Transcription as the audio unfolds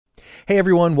Hey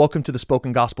everyone, welcome to the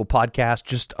Spoken Gospel Podcast.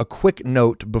 Just a quick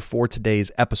note before today's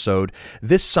episode.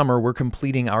 This summer, we're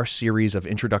completing our series of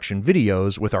introduction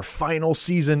videos with our final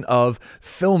season of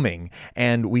filming,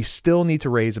 and we still need to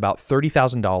raise about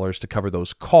 $30,000 to cover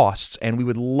those costs, and we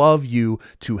would love you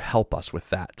to help us with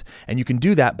that. And you can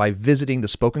do that by visiting the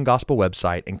Spoken Gospel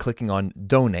website and clicking on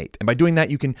Donate. And by doing that,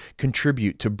 you can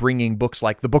contribute to bringing books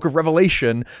like the Book of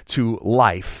Revelation to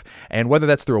life. And whether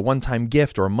that's through a one-time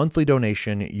gift or a monthly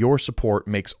donation, your support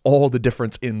makes all the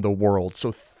difference in the world.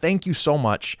 So thank you so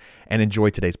much and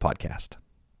enjoy today's podcast.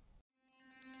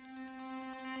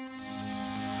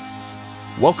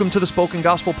 Welcome to the Spoken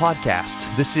Gospel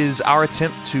Podcast. This is our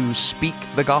attempt to speak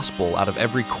the gospel out of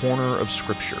every corner of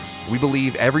Scripture. We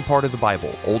believe every part of the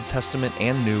Bible, Old Testament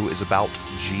and New, is about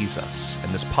Jesus.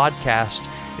 And this podcast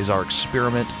is our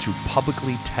experiment to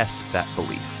publicly test that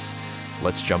belief.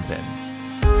 Let's jump in.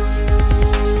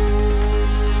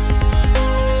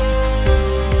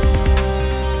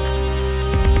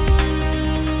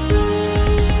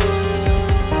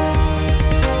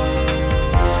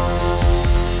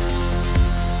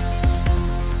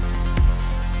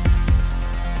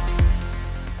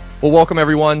 Well, welcome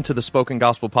everyone to the Spoken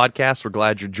Gospel Podcast. We're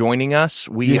glad you're joining us.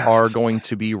 We are going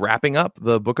to be wrapping up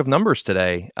the book of Numbers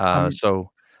today. I'm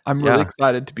really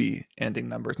excited to be ending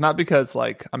Numbers. Not because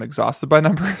I'm exhausted by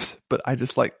Numbers, but I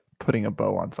just like putting a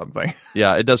bow on something.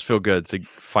 Yeah, it does feel good to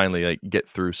finally get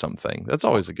through something. That's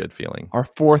always a good feeling. Our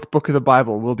fourth book of the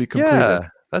Bible will be completed. Yeah,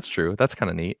 that's true. That's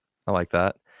kind of neat. I like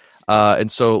that.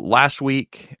 And so last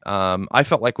week, I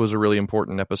felt like was a really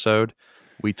important episode.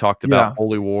 We talked about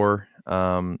Holy War.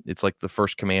 It's like the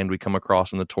first command we come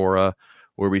across in the Torah,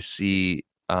 where we see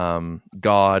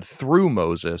God through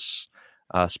Moses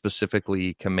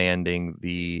specifically commanding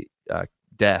the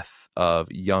death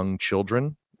of young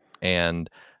children and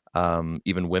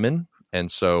even women.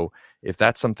 And so if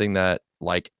that's something that,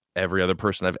 like every other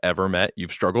person I've ever met,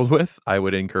 you've struggled with, I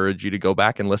would encourage you to go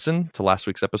back and listen to last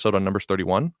week's episode on Numbers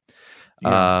 31.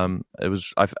 I found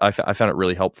it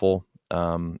really helpful.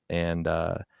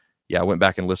 I went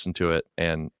back and listened to it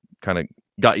and kind of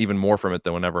got even more from it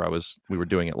than whenever we were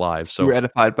doing it live. So you were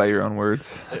edified by your own words,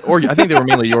 or I think they were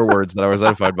mainly your words that I was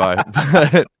edified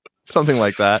by, something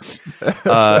like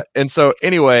that. And so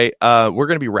anyway, we're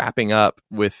going to be wrapping up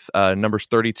with Numbers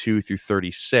 32 through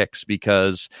 36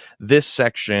 because this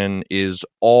section is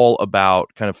all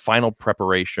about kind of final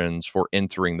preparations for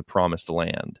entering the promised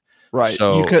land. Right.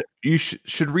 So you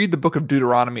should read the book of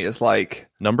Deuteronomy as like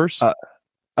Numbers.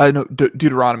 No,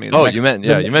 Deuteronomy. You meant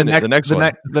the next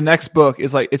one. The next book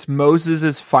is it's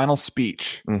Moses' final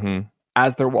speech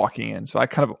as they're walking in. So I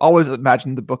kind of always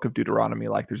imagined the book of Deuteronomy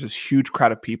like there's this huge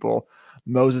crowd of people.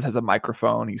 Moses has a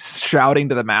microphone. He's shouting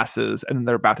to the masses, and then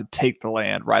they're about to take the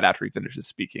land right after he finishes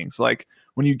speaking. So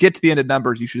when you get to the end of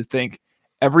Numbers, you should think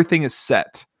everything is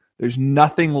set. There's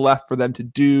nothing left for them to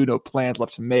do, no plans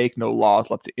left to make, no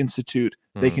laws left to institute.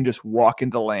 They can just walk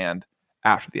into land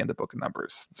after the end of the book of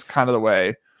Numbers. It's kind of the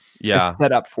way it's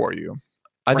set up for you.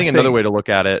 I think another way to look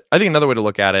at it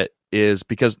is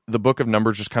because the book of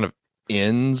Numbers just kind of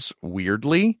ends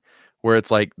weirdly, where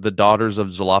it's like the daughters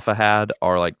of Zelophehad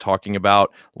are like talking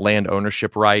about land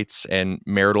ownership rights and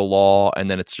marital law,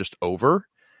 and then it's just over.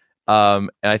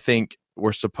 And I think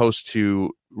we're supposed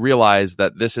to realize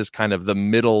that this is kind of the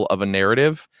middle of a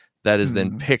narrative that is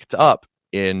then picked up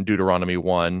in Deuteronomy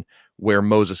 1, where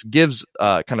Moses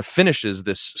kind of finishes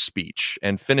this speech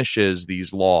and finishes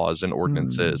these laws and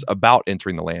ordinances about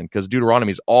entering the land, because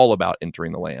Deuteronomy is all about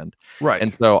entering the land. Right.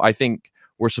 And so I think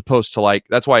we're supposed to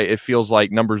that's why it feels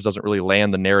like Numbers doesn't really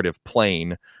land the narrative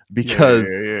plane, because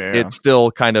it's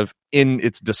still kind of in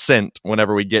its descent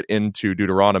whenever we get into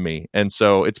Deuteronomy. And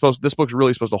so this book's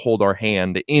really supposed to hold our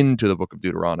hand into the book of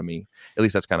Deuteronomy. At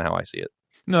least that's kind of how I see it.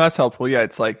 No, that's helpful. Yeah,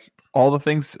 it's like all the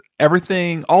things,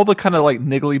 everything, all the kind of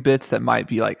niggly bits that might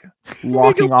be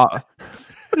walking off.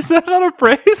 Is that not a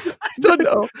phrase? I don't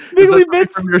know. Niggly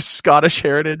bits from your Scottish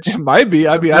heritage? It might be.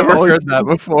 I mean, I've never heard that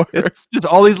before. It's just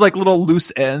all these little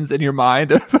loose ends in your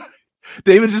mind.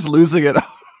 David's just losing it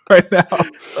right now.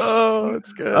 Oh,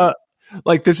 it's good.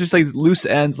 There's just loose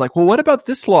ends. Well, what about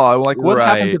this law? What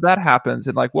happens if that happens?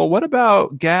 And well, what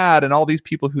about Gad and all these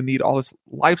people who need all this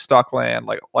livestock land?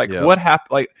 What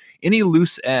happened? Any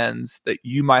loose ends that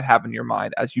you might have in your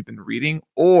mind as you've been reading,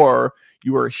 or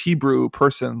you are a Hebrew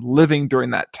person living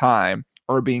during that time,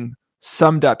 are being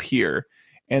summed up here,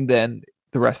 and then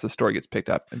the rest of the story gets picked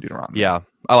up in Deuteronomy. Yeah,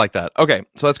 I like that. Okay,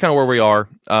 so that's kind of where we are.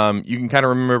 You can kind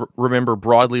of remember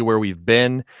broadly where we've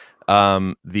been.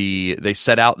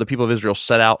 The people of Israel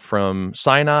set out from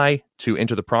Sinai to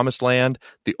enter the promised land.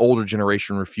 The older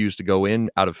generation refused to go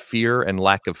in out of fear and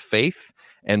lack of faith.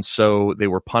 and so they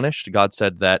were punished. God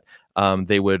said that all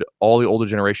the older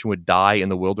generation would die in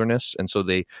the wilderness, and so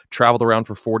they traveled around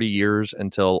for 40 years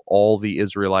until all the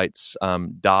Israelites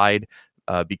died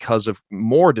because of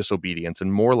more disobedience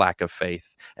and more lack of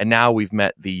faith. And now we've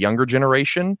met the younger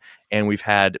generation, and we've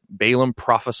had Balaam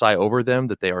prophesy over them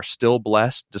that they are still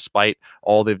blessed despite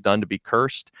all they've done to be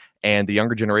cursed. And the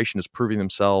younger generation is proving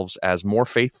themselves as more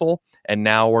faithful. And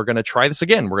now we're going to try this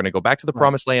again. We're going to go back to the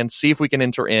promised land, see if we can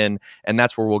enter in. And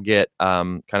that's where we'll get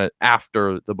kind of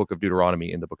after the book of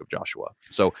Deuteronomy in the book of Joshua.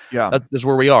 So that's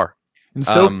where we are. And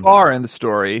so far in the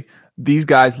story, these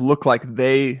guys look like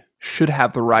they should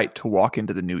have the right to walk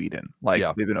into the new Eden.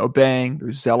 They've been obeying,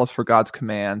 they're zealous for God's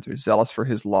commands, they're zealous for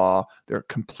his law, they're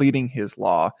completing his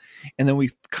law. And then we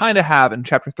kind of have in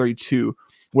chapter 32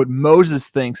 what Moses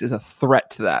thinks is a threat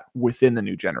to that within the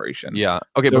new generation. Yeah.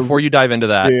 Okay, so, before you dive into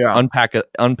that,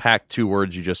 unpack 2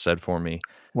 words you just said for me.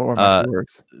 What were my 2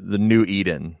 words? The new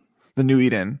Eden. The new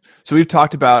Eden. So we've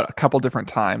talked about a couple different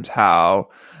times how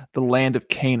the land of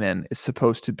Canaan is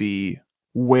supposed to be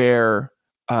where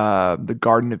the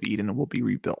Garden of Eden will be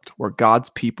rebuilt, where God's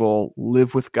people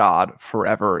live with God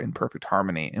forever in perfect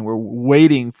harmony. And we're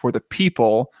waiting for the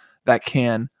people that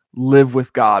can live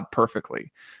with God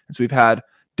perfectly. And so we've had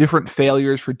different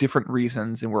failures for different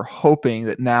reasons, and we're hoping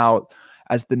that now,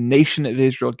 as the nation of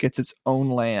Israel gets its own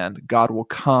land, God will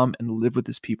come and live with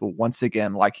his people once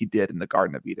again like he did in the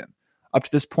Garden of Eden. Up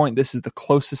to this point, this is the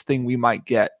closest thing we might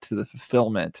get to the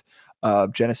fulfillment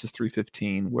of Genesis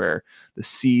 3:15, where the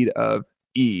seed of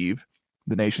Eve,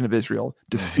 the nation of Israel,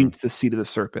 defeats the seed of the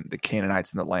serpent, the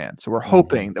Canaanites in the land. So we're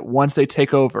hoping that once they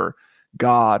take over,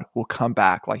 God will come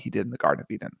back like he did in the Garden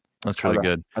of Eden. That's really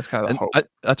good. That's kind of the hope.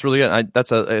 That's really good.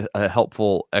 That's a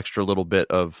helpful extra little bit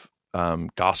of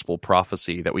gospel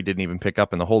prophecy that we didn't even pick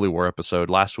up in the Holy War episode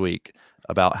last week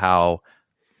about how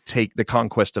the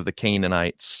conquest of the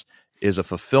Canaanites is a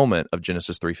fulfillment of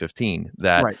Genesis 3:15.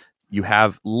 That you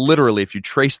have literally, if you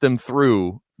trace them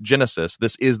through Genesis,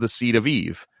 this is the seed of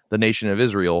Eve, the nation of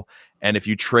Israel. And if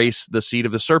you trace the seed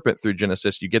of the serpent through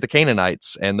Genesis, you get the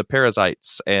Canaanites and the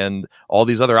Perizzites and all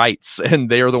these other ites, and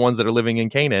they are the ones that are living in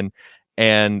Canaan.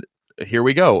 And here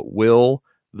we go. Will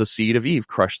the seed of Eve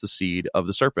crush the seed of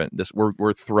the serpent?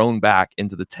 We're thrown back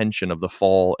into the tension of the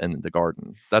fall and the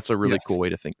garden. That's a really cool way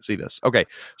to see this. Okay,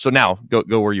 so now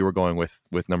go where you were going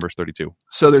with Numbers 32.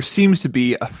 So there seems to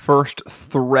be a first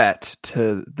threat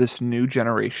to this new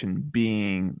generation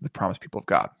being the promised people of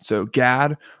God. So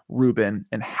Gad, Reuben,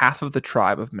 and half of the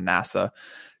tribe of Manasseh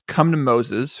come to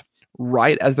Moses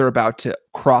right as they're about to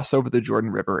cross over the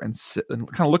Jordan River and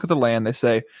kind of look at the land. They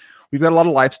say, we've got a lot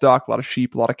of livestock, a lot of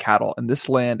sheep, a lot of cattle, and this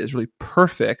land is really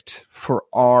perfect for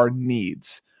our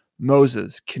needs.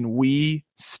 Moses, can we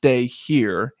stay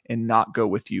here and not go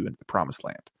with you into the promised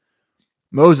land?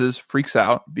 Moses freaks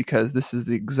out because this is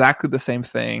exactly the same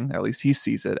thing, at least he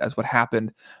sees it, as what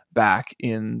happened back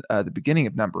in the beginning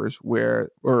of Numbers, where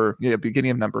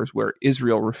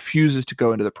Israel refuses to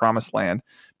go into the promised land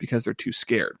because they're too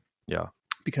scared. Yeah.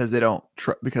 Because they don't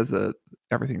because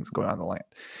everything's going on in the land.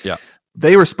 Yeah.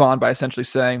 They respond by essentially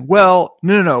saying, well,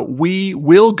 no, we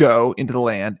will go into the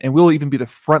land and we'll even be the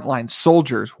frontline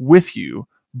soldiers with you,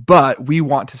 but we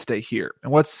want to stay here.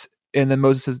 And then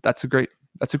Moses says, that's a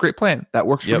great plan. That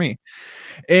works for me.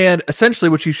 And essentially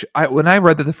when I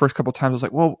read that the first couple of times, I was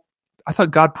like, well, I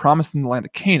thought God promised them the land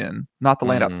of Canaan, not the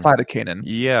land outside of Canaan.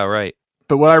 Yeah, right.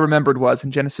 But what I remembered was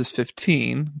in Genesis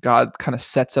 15, God kind of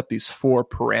sets up these 4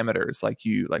 parameters, like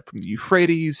from the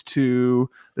Euphrates to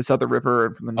this other river,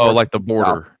 and from the north, like the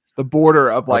border, the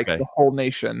border of the whole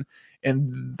nation,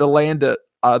 and the land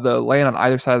on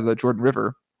either side of the Jordan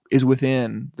River is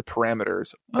within the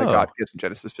parameters that God gives in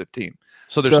Genesis 15.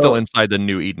 So they're still inside the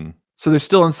new Eden. So they're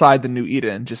still inside the new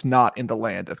Eden, just not in the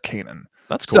land of Canaan.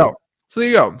 That's cool. So there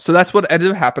you go. So that's what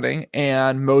ended up happening,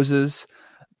 and Moses,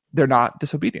 they're not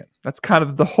disobedient. That's kind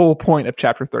of the whole point of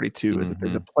chapter 32 is that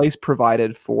there's a place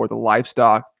provided for the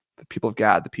livestock, the people of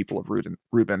Gad, the people of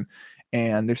Reuben,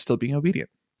 and they're still being obedient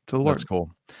to the Lord. That's cool.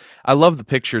 I love the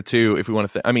picture too. If we want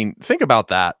to, think about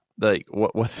that. Like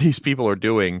what these people are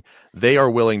doing, they are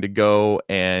willing to go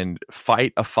and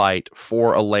fight a fight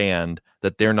for a land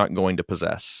that they're not going to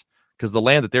possess, because the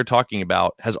land that they're talking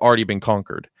about has already been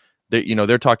conquered.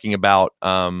 They're talking about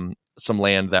some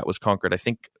land that was conquered, I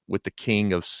think, with the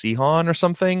king of Sihon or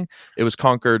something. It was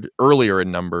conquered earlier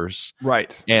in Numbers.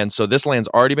 Right. And so this land's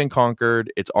already been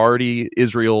conquered. It's already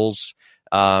Israel's.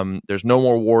 There's no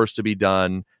more wars to be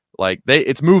done.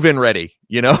 It's move-in ready,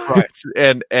 Right.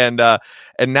 and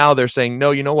now they're saying,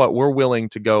 no, you know what? We're willing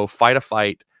to go fight a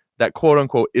fight that quote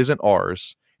unquote isn't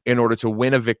ours in order to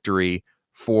win a victory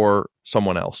for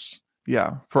someone else.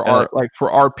 Yeah, for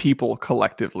our people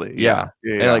collectively. Yeah.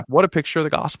 And like, what a picture of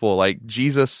the gospel. Like,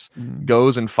 Jesus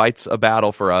goes and fights a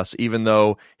battle for us, even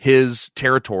though his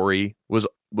territory was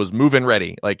moving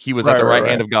ready. Like, he was at the right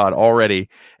hand of God already,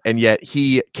 and yet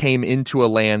he came into a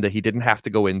land that he didn't have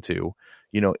to go into,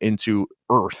 into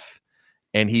earth,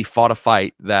 and he fought a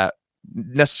fight that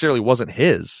necessarily wasn't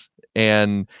his,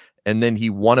 and then he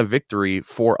won a victory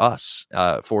for us,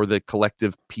 for the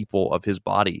collective people of his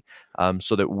body,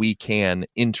 so that we can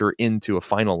enter into a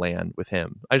final land with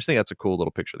him. I just think that's a cool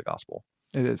little picture of the gospel.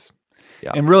 It is.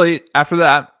 Yeah. And really, after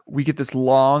that, we get this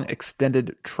long,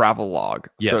 extended travel log.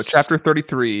 Yes. So chapter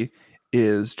 33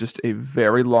 is just a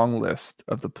very long list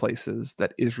of the places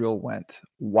that Israel went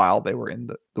while they were in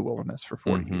the wilderness for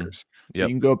 40 years. So you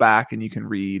can go back and you can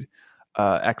read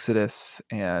Exodus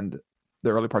and the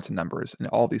early parts of Numbers, and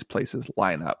all these places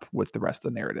line up with the rest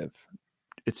of the narrative.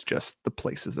 It's just the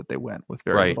places that they went with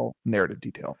very little narrative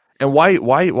detail. And why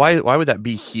would that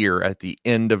be here at the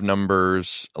end of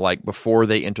Numbers, like before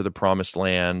they enter the promised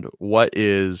land? What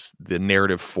is the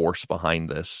narrative force behind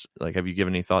this? Like, have you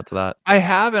given any thought to that? I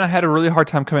have, and I had a really hard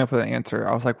time coming up with an answer.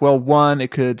 I was like, well, one,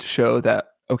 it could show that,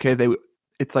 okay,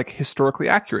 it's like historically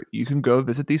accurate. You can go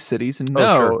visit these cities and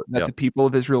know that the people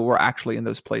of Israel were actually in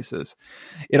those places.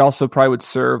 It also probably would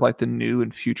serve like the new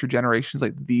and future generations.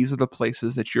 Like, these are the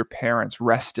places that your parents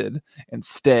rested and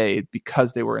stayed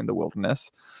because they were in the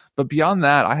wilderness. But beyond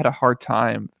that, I had a hard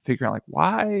time figuring out like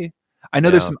why. I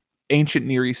know there's some ancient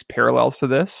Near East parallels to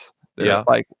this.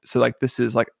 This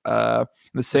is like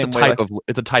the same way.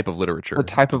 It's a type of literature. A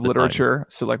type of literature.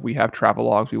 So like we have travel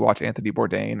logs, we watch Anthony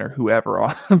Bourdain or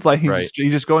whoever. It's like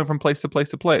he's just going from place to place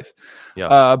to place.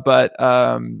 Yeah. But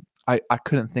I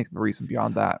couldn't think of a reason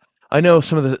beyond that. I know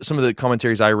some of the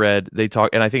commentaries I read, they talk,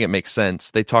 and I think it makes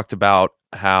sense. They talked about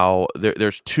how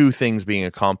there's two things being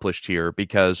accomplished here,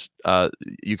 because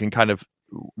you can kind of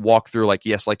walk through, like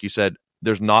you said,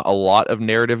 there's not a lot of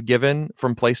narrative given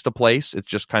from place to place. It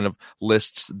just kind of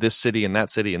lists this city and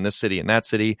that city and this city and that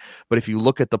city. But if you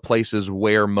look at the places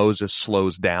where Moses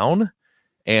slows down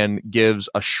and gives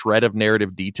a shred of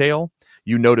narrative detail,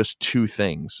 you notice two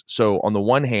things. So on the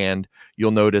one hand, you'll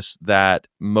notice that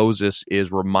Moses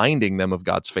is reminding them of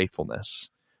God's faithfulness,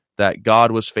 that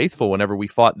God was faithful whenever we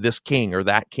fought this king or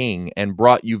that king and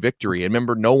brought you victory. And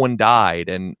remember, no one died.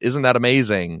 And isn't that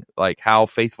amazing? Like, how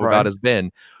faithful God has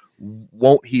been.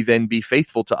 Won't he then be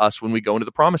faithful to us when we go into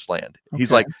the promised land? Okay.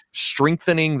 He's like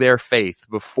strengthening their faith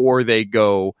before they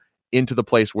go into the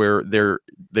place where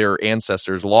their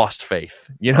ancestors lost faith.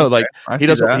 He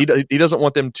doesn't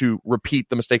want them to repeat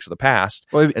the mistakes of the past.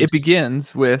 Well, it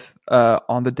begins with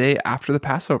on the day after the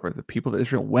Passover, the people of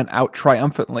Israel went out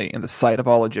triumphantly in the sight of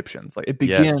all Egyptians. Like, it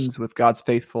begins with God's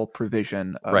faithful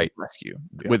provision of rescue.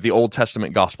 Yeah. With the Old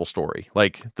Testament gospel story.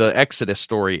 Like, the Exodus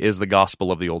story is the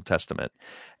gospel of the Old Testament.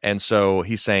 And so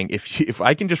he's saying, if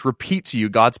I can just repeat to you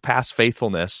God's past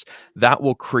faithfulness, that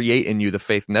will create in you the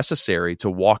faith necessary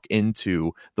to walk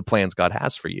into the plans God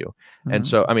has for you. Mm-hmm. And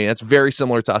so, I mean, that's very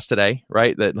similar to us today,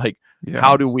 right? That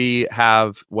how do we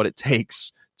have what it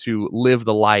takes to live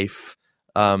the life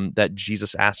that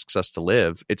Jesus asks us to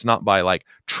live? It's not by like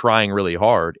trying really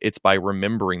hard. It's by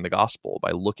remembering the gospel,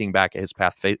 by looking back at his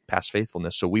past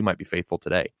faithfulness, so we might be faithful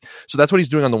today. So that's what he's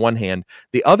doing on the one hand.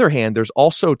 The other hand, there's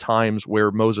also times where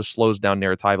Moses slows down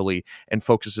narratively and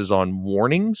focuses on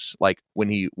warnings, like when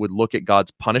he would look at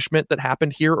God's punishment that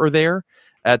happened here or there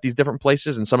at these different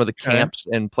places, and some of the camps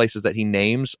and places that he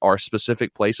names are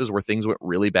specific places where things went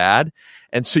really bad.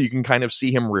 And so you can kind of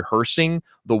see him rehearsing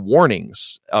the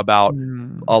warnings about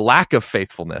a lack of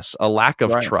faithfulness, a lack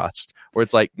of trust, where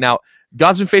it's like, now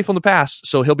God's been faithful in the past,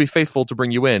 so he'll be faithful to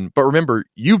bring you in. But remember,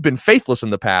 you've been faithless in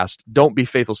the past. Don't be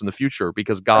faithless in the future,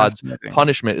 because God's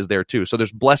punishment is there too. So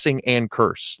there's blessing and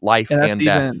curse, life and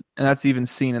death. And that's even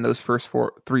seen in those first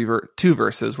two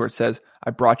verses where it says, I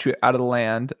brought you out of the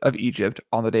land of Egypt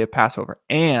on the day of Passover,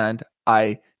 and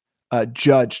I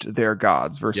judged their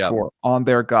gods. Verse 4, on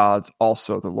their gods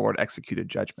also the Lord executed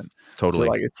judgment. Totally.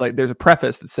 So it's like there's a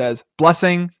preface that says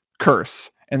blessing,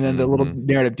 curse, and then the little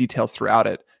narrative details throughout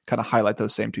it kind of highlight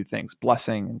those same two things: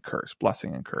 blessing and curse,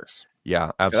 blessing and curse.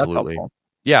 Yeah, absolutely.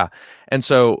 Yeah. And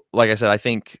so, like I said, I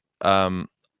think, and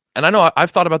I know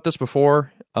I've thought about this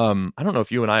before. I don't know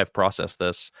if you and I have processed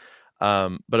this,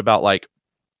 but about like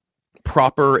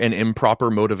proper and improper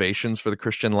motivations for the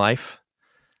Christian life.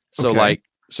 So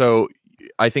so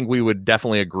I think we would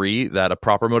definitely agree that a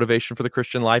proper motivation for the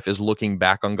Christian life is looking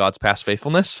back on God's past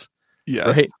faithfulness.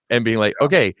 Yes. Right. And being like,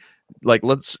 okay, like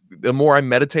the more I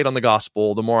meditate on the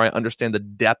gospel, the more I understand the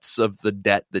depths of the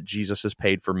debt that Jesus has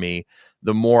paid for me,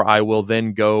 the more I will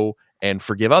then go and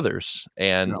forgive others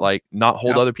and like not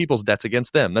hold other people's debts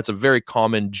against them. That's a very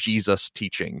common Jesus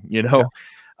teaching, you know?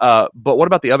 But what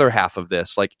about the other half of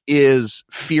this? Like, is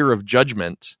fear of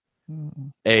judgment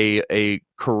a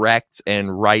correct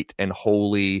and right and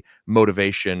holy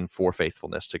motivation for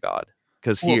faithfulness to God?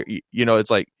 Because here, you know,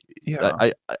 it's like,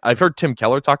 I've heard Tim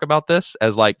Keller talk about this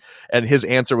as like, and his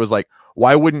answer was like,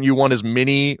 why wouldn't you want as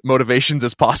many motivations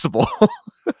as possible?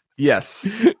 Yes.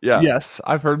 Yes.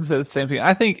 I've heard him say the same thing.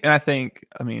 I think,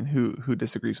 I mean, who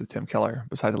disagrees with Tim Keller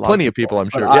besides a lot Plenty of people, I'm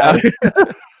sure.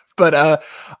 But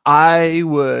I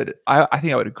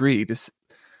think I would agree. Just,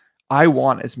 I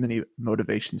want as many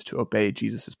motivations to obey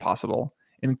Jesus as possible.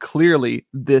 And clearly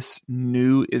this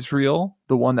new Israel,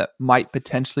 the one that might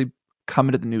potentially come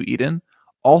into the new Eden,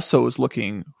 also is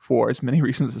looking for as many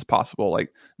reasons as possible.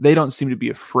 Like, they don't seem to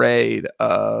be afraid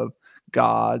of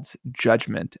God's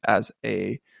judgment as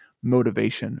a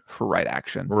motivation for right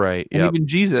action. Right. And even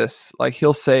Jesus, like,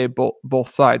 he'll say both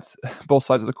sides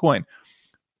of the coin.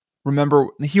 Remember,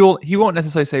 he won't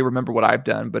necessarily say, remember what I've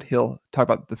done, but he'll talk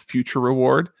about the future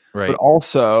reward, but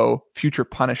also future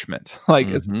punishment. Like,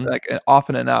 it's like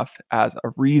often enough as a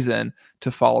reason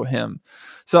to follow him.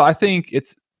 So I think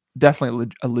it's definitely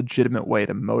a legitimate way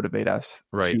to motivate us.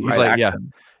 Right. He's like,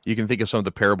 action. You can think of some of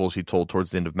the parables he told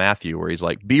towards the end of Matthew, where he's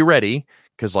like, be ready,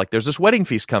 because like there's this wedding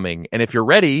feast coming, and if you're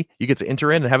ready, you get to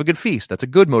enter in and have a good feast. That's a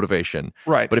good motivation.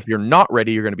 Right. But if you're not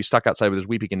ready, you're going to be stuck outside with this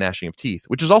weeping and gnashing of teeth,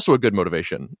 which is also a good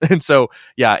motivation. And so,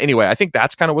 anyway, I think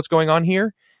that's kind of what's going on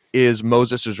here. Is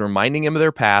Moses is reminding them of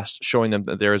their past, showing them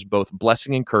that there is both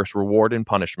blessing and curse, reward and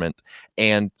punishment,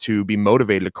 and to be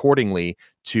motivated accordingly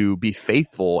to be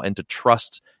faithful and to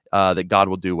trust that God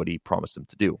will do what he promised them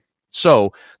to do.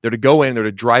 So they're to go in, they're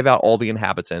to drive out all the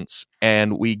inhabitants,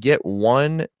 and we get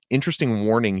one interesting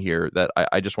warning here that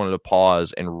I just wanted to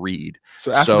pause and read.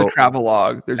 So after the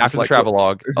travelogue, there's after the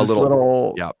travelogue, a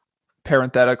little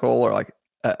parenthetical or like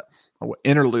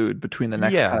interlude between the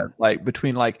next kind of, like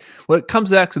between like what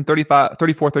comes next in 34,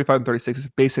 35, and 36 is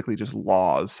basically just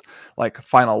laws, like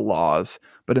final laws.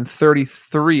 But in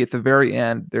 33, at the very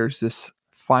end, there's this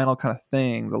final kind of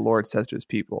thing the Lord says to his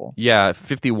people.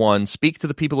 51, speak to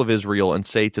the people of Israel and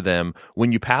say to them,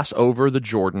 when you pass over the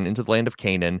Jordan into the land of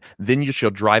Canaan, then you shall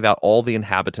drive out all the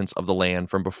inhabitants of the land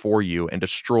from before you and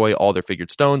destroy all their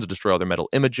figured stones and destroy all their metal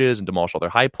images and demolish all their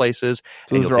high places.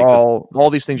 So and those are all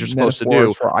these things you're supposed to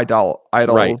do for idols,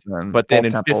 right. And but then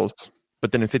temples.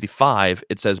 But then in 55,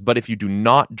 it says, but if you do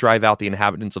not drive out the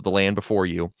inhabitants of the land before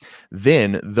you,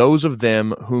 then those of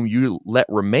them whom you let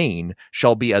remain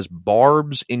shall be as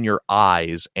barbs in your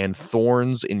eyes and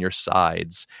thorns in your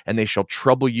sides, and they shall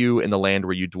trouble you in the land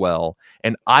where you dwell,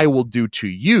 and I will do to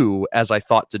you as I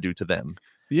thought to do to them.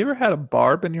 Have you ever had a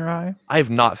barb in your eye? I have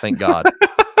not, thank God.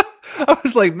 I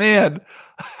was like, man,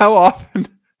 how often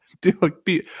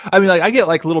I get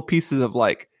like little pieces of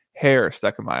like hair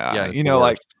stuck in my eye,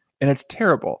 like, and it's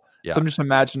terrible. So I'm just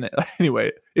imagining it.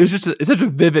 Anyway, it's such a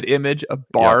vivid image, a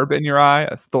barb in your eye,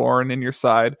 a thorn in your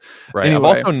side. Right.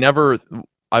 Anyway.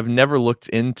 I've never looked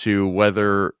into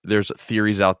whether there's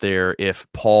theories out there if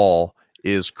Paul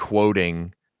is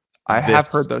quoting. I have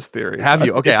heard those theories. Have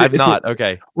you? Okay, I've not.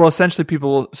 Okay. Well, essentially,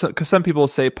 because some people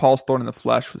say Paul's thorn in the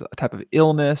flesh was a type of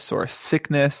illness or a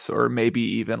sickness or maybe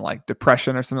even like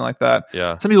depression or something like that.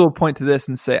 Yeah. Some people will point to this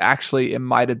and say actually it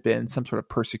might have been some sort of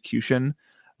persecution.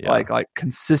 Like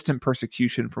consistent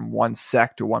persecution from one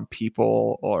sect or one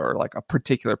people or like a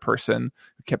particular person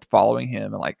who kept following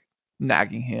him and like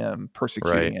nagging him,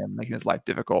 persecuting him, making his life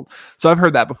difficult. So I've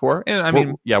heard that before.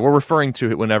 And we're referring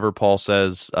to it whenever Paul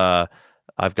says,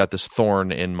 I've got this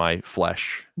thorn in my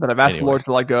flesh that I've asked the Lord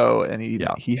to let go, and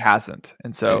he hasn't.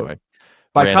 And so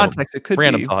by context, it could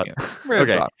random be thought.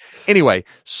 Okay. Thought. Anyway,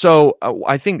 so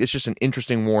I think it's just an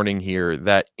interesting warning here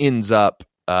that ends up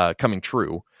coming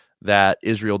true. That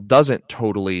Israel doesn't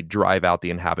totally drive out the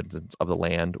inhabitants of the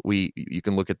land. You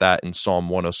can look at that in Psalm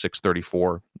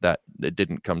 106:34, that it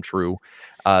didn't come true.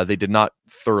 They did not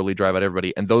thoroughly drive out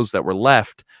everybody, and those that were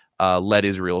left led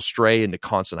Israel astray into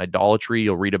constant idolatry.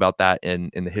 You'll read about that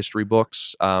in the history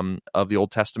books of the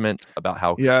Old Testament, about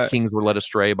how kings were led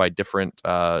astray by different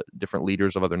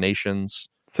leaders of other nations.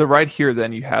 So right here,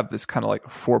 then, you have this kind of like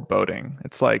foreboding.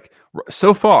 It's like,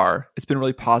 so far, it's been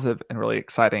really positive and really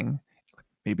exciting.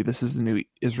 Maybe this is the new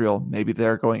Israel. Maybe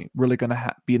they're really going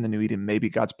to be in the new Eden. Maybe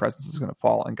God's presence is going to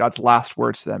fall. And God's last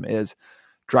words to them is,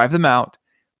 drive them out.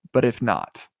 But if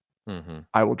not,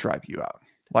 I will drive you out.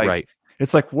 Like,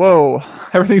 It's like, whoa,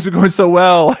 everything's been going so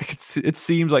well. Like it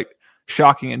seems like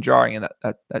shocking and jarring, and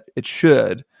that it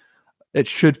should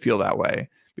feel that way,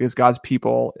 because God's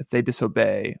people, if they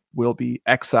disobey, will be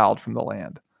exiled from the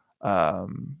land.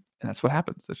 And that's what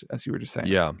happens, as you were just saying.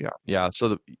 Yeah.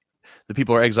 So the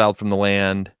people are exiled from the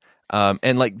land.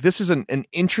 And like, this is an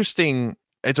interesting,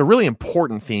 it's a really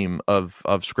important theme of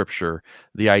Scripture,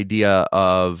 the idea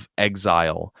of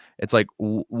exile. It's like,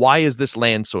 why is this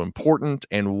land so important,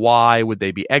 and why would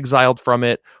they be exiled from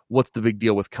it? What's the big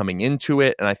deal with coming into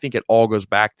it? And I think it all goes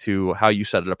back to how you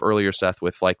set it up earlier, Seth,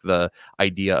 with like the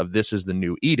idea of this is the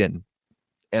new Eden,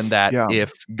 and that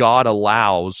if God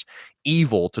allows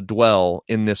evil to dwell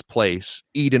in this place,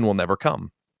 Eden will never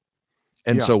come.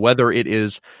 And so whether it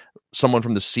is someone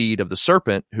from the seed of the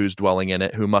serpent who's dwelling in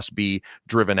it, who must be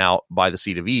driven out by the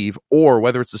seed of Eve, or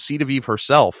whether it's the seed of Eve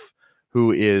herself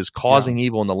who is causing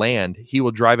evil in the land, he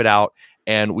will drive it out.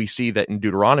 And we see that in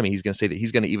Deuteronomy, he's going to say that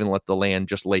he's going to even let the land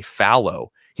just lay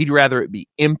fallow. He'd rather it be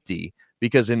empty,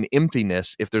 because in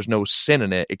emptiness, if there's no sin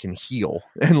in it, it can heal.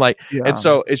 And like, and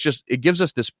so it's just, it gives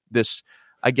us this,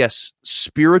 I guess,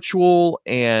 spiritual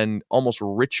and almost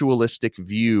ritualistic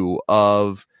view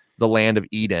of the land of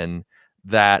Eden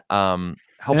that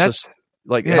helps us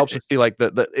helps us see like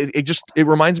it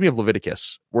reminds me of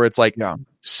Leviticus, where it's like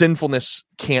sinfulness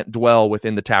can't dwell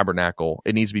within the tabernacle.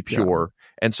 It needs to be pure.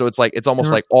 And so it's like, it's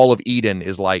almost like all of Eden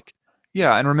is like,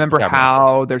 and remember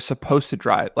how they're supposed to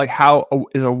drive, like how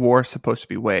is a war supposed to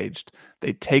be waged?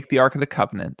 They take the Ark of the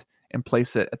Covenant and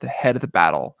place it at the head of the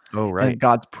battle. Oh, right. And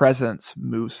God's presence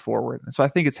moves forward. And so I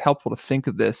think it's helpful to think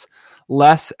of this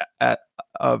less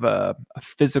of a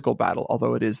physical battle,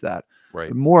 although it is that,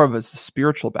 but more of a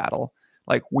spiritual battle.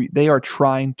 Like they are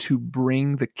trying to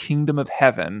bring the kingdom of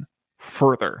heaven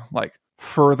further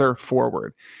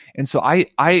forward. And so I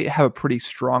have a pretty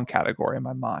strong category in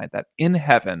my mind that in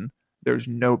heaven, there's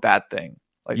no bad thing.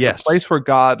 Like the place where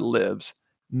God lives,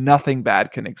 nothing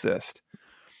bad can exist.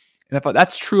 And if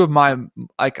that's true of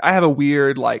I have a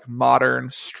weird, like modern,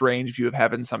 strange view of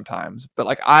heaven sometimes, but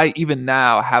like I even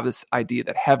now have this idea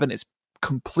that heaven is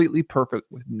completely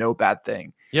perfect with no bad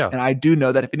thing. Yeah. And I do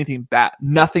know that if anything bad,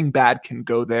 nothing bad can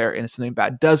go there, and if something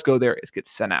bad does go there, it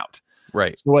gets sent out.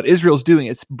 Right. So what Israel's doing,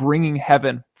 it's bringing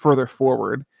heaven further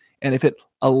forward. And if it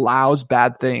allows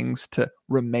bad things to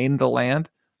remain in the land,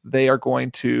 they are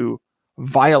going to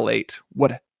violate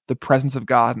what the presence of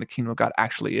God and the kingdom of God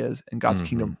actually is, and God's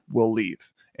kingdom will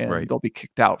leave, and they'll be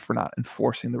kicked out for not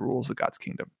enforcing the rules of God's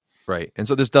kingdom. Right. And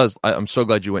so I'm so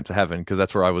glad you went to heaven, because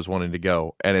that's where I was wanting to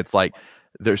go. And it's like,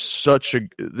 there's such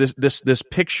this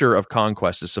picture of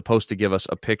conquest is supposed to give us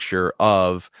a picture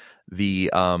of the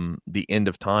end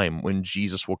of time, when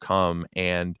Jesus will come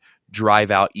and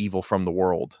drive out evil from the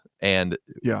world. And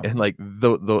like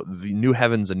the new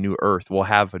heavens and new earth will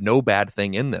have no bad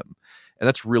thing in them. And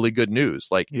that's really good news.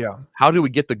 Like, how do we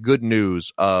get the good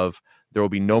news of there will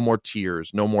be no more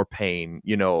tears, no more pain,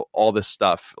 all this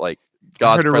stuff? Like,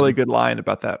 God's I heard a really good line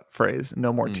about that phrase,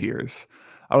 no more tears.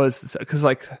 Because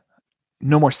like,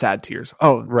 no more sad tears.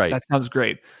 Oh, that sounds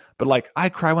great. But like, I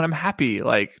cry when I'm happy.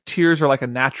 Like, tears are like a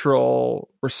natural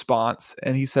response.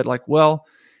 And he said, like, well,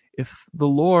 if the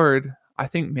Lord, I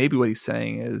think maybe what he's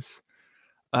saying is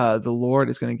the Lord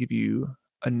is going to give you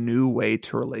a new way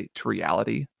to relate to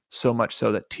reality, so much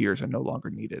so that tears are no longer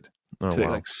needed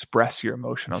to express your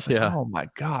emotion. I was like, oh my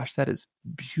gosh, that is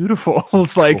beautiful.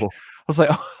 It's like, cool.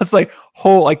 It's like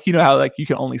whole, like, how like you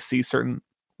can only see certain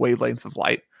wavelengths of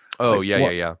light. Oh,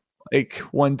 like, yeah. Like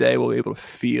one day we'll be able to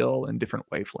feel in different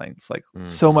wavelengths, like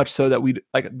so much so that we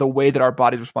like the way that our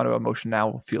bodies respond to emotion now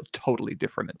will feel totally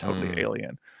different and totally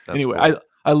alien. That's anyway, cool.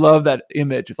 I love that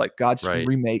image of like God's going to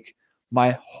remake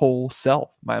my whole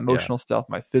self, my emotional self,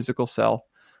 my physical self,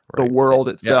 the world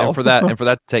itself. And for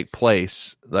that to take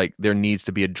place, like there needs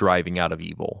to be a driving out of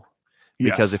evil.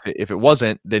 Because if it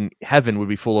wasn't, then heaven would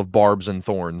be full of barbs and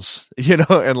thorns,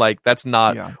 and like that's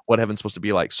not what heaven's supposed to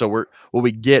be like. So what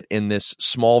we get in this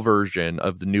small version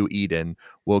of the new Eden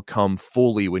will come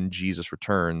fully when Jesus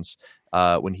returns,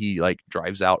 when he like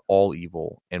drives out all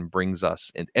evil and brings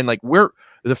us and like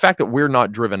the fact that we're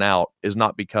not driven out is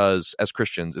not because as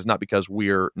Christians is not because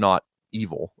we're not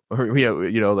evil or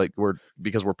like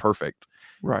because we're perfect.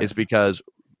 Right. It's because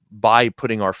by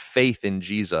putting our faith in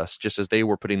Jesus, just as they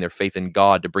were putting their faith in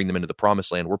God to bring them into the promised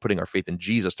land, we're putting our faith in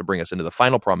Jesus to bring us into the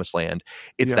final promised land.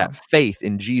 It's that faith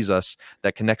in Jesus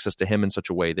that connects us to him in such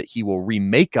a way that he will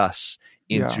remake us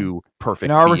into perfect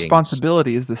and our beings.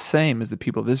 Responsibility is the same as the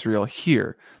people of Israel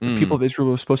here. The people of Israel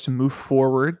were supposed to move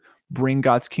forward, bring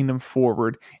God's kingdom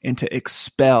forward, and to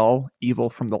expel evil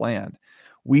from the land.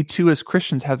 We too, as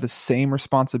Christians, have the same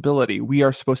responsibility. We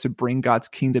are supposed to bring God's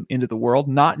kingdom into the world,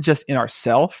 not just in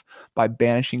ourselves by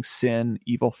banishing sin,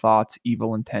 evil thoughts,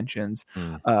 evil intentions,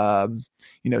 and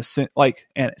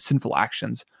sinful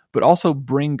actions, but also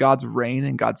bring God's reign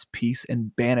and God's peace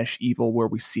and banish evil where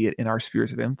we see it in our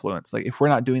spheres of influence. Like if we're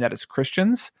not doing that as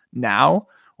Christians now,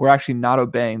 we're actually not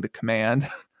obeying the command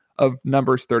of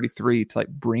Numbers 33 to like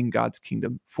bring God's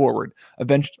kingdom forward.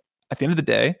 Eventually, at the end of the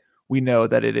day, we know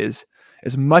that it is,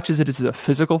 as much as it is a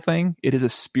physical thing, it is a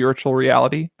spiritual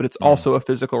reality, but it's also a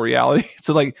physical reality.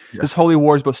 So like this holy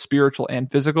war is both spiritual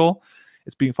and physical.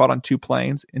 It's being fought on two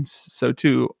planes. And so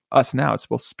too, us now, it's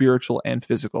both spiritual and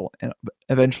physical. And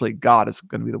eventually God is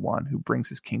going to be the one who brings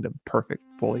his kingdom perfect,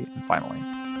 fully, and finally.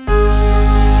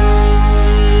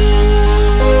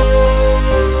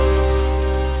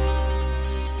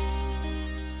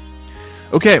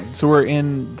 Okay, so we're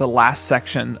in the last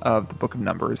section of the book of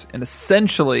Numbers, and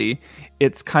essentially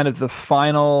it's kind of the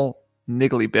final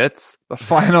niggly bits, the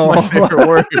final my favorite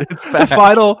word. It's the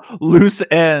final loose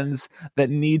ends that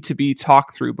need to be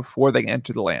talked through before they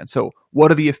enter the land. So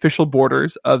what are the official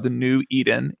borders of the new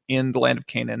Eden in the land of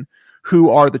Canaan?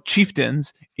 Who are the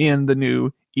chieftains in the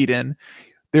new Eden?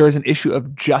 There is an issue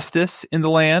of justice in the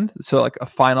land, so like a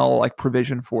final like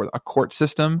provision for a court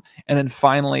system, and then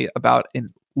finally about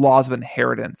laws of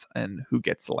inheritance and who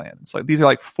gets the land. So these are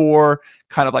like four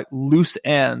kind of like loose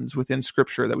ends within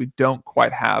scripture that we don't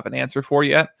quite have an answer for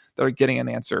yet, that are getting an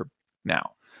answer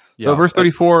now. So verse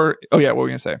 34, what were you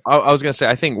going to say? I was going to say,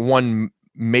 I think one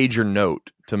major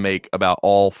note to make about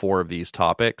all four of these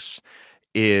topics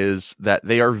is that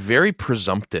they are very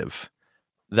presumptive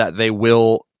that they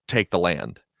will take the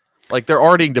land. Like they're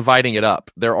already dividing it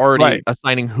up. They're already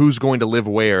assigning who's going to live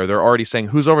where. They're already saying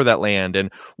who's over that land. And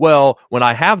well, when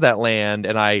I have that land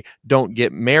and I don't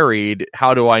get married,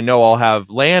 how do I know I'll have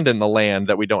land in the land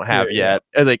that we don't have yet?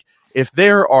 And like if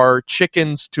there are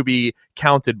chickens to be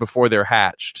counted before they're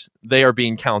hatched, they are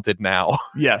being counted now.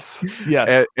 Yes.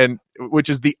 and which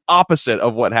is the opposite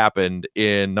of what happened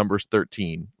in Numbers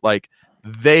 13. Like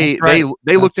they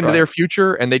looked into their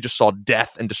future and they just saw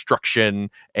death and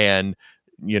destruction and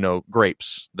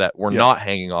grapes that were not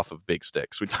hanging off of big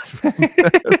sticks. We talked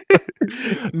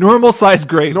about normal size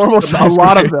grapes. A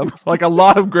lot of them, like a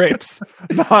lot of grapes,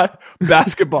 not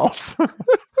basketballs.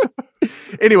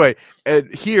 Anyway,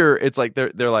 and here it's like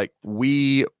they're like,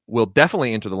 we will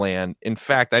definitely enter the land. In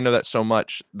fact, I know that so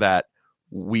much that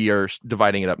we are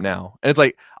dividing it up now. And it's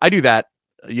like I do that.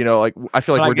 Like I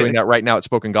feel like we're doing that right now at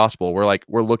Spoken Gospel.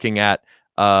 We're looking at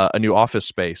a new office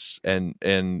space,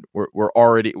 and we're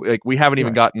already like we haven't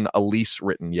even gotten a lease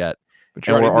written yet, but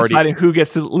you're already deciding who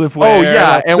gets to live where. Oh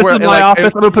yeah, like, and this is my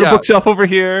office. I'm gonna put a bookshelf over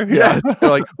here. Yeah,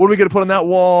 like what are we gonna put on that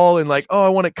wall? And like, I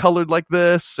want it colored like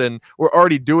this, and we're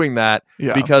already doing that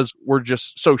because we're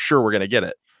just so sure we're gonna get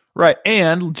it. Right,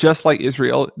 and just like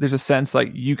Israel, there's a sense like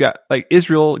you got like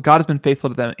Israel. God has been faithful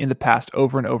to them in the past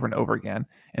over and over and over again,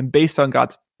 and based on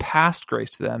God's past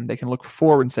grace to them, they can look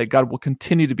forward and say God will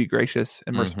continue to be gracious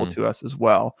and merciful to us as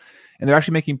well. And they're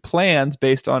actually making plans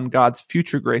based on God's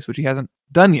future grace, which he hasn't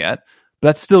done yet, but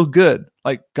that's still good.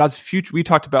 Like God's future, we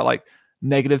talked about like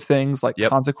negative things like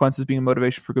consequences being a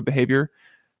motivation for good behavior.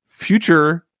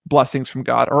 Future blessings from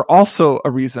God are also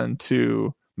a reason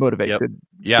to motivate good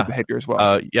behavior as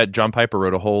well. John Piper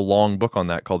wrote a whole long book on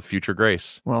that called Future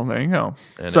Grace. Well, there you go.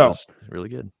 And so it was really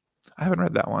good. I haven't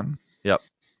read that one. Yep.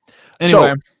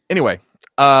 Anyway,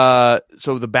 so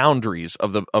the boundaries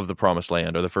of the promised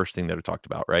land are the first thing that are talked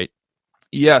about, right?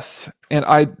 Yes, and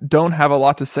I don't have a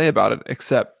lot to say about it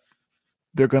except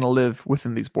they're going to live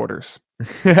within these borders.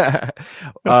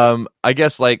 I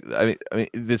guess I mean,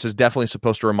 this is definitely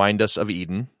supposed to remind us of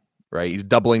Eden, right? He's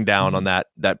doubling down on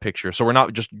that picture, so we're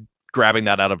not just grabbing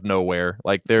that out of nowhere.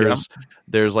 Like there's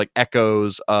like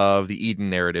echoes of the Eden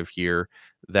narrative here.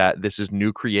 That this is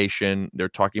new creation. They're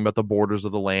talking about the borders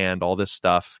of the land, all this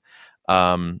stuff.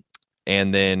 And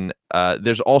then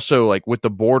there's also like with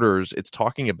the borders, it's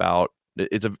talking about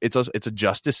it's a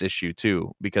justice issue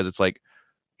too, because it's like,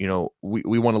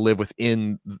 we want to live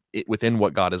within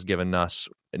what God has given us,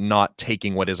 and not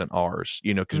taking what isn't ours,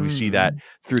 because we see that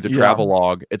through the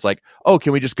travelogue. It's like, oh,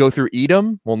 can we just go through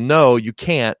Edom? Well, no, you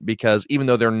can't, because even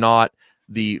though they're not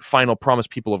the final promised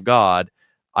people of God,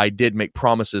 I did make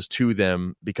promises to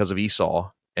them because of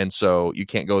Esau, and so you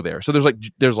can't go there. So there's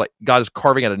like God is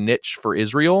carving out a niche for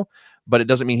Israel, but it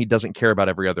doesn't mean he doesn't care about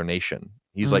every other nation.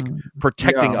 He's like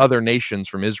protecting other nations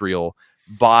from Israel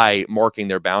by marking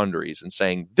their boundaries and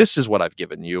saying, this is what I've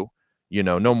given you,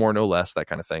 no more, no less, that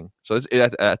kind of thing. So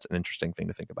that's an interesting thing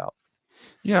to think about.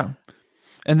 Yeah.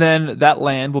 And then that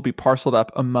land will be parceled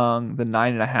up among the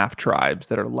 9.5 tribes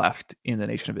that are left in the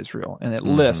nation of Israel. And it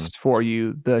lists for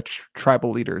you the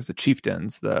tribal leaders, the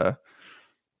chieftains, the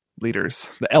leaders,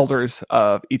 the elders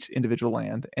of each individual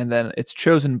land. And then it's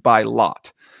chosen by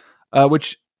lot,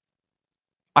 which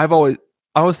I've always,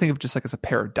 I always think of just like as a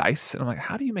pair of dice, and I'm like,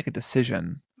 how do you make a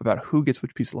decision about who gets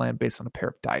which piece of land based on a pair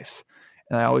of dice?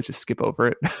 And I always just skip over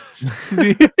it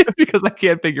because I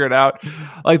can't figure it out.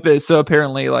 Like so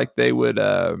apparently, like they would,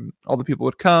 all the people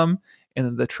would come, and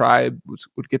then the tribe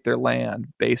would get their land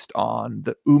based on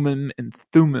the Urim and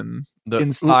Thummim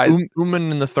inside. Urim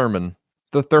and the Thurman.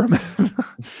 The Thurman.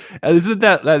 Isn't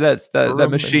that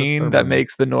machine that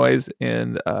makes the noise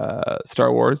in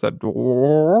Star Wars? That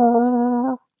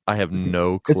I have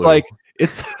no clue. It's like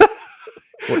it's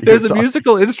there's a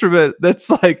musical instrument that's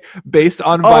like based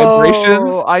on vibrations.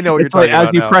 I know what you're talking about.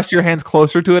 As you press your hands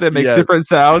closer to it, it makes different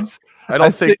sounds. I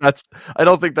don't think that's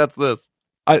this.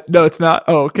 No, it's not.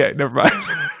 Oh, okay, never mind.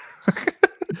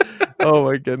 Oh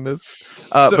my goodness.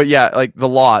 But yeah, like the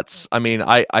lots. I mean,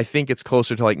 I think it's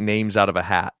closer to like names out of a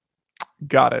hat.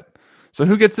 Got it. So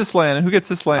who gets this land and who gets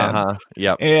this land?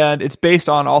 Yeah. And it's based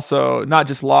on also not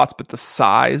just lots, but the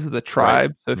size of the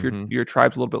tribe. Right. So if your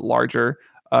tribe's a little bit larger,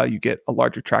 you get a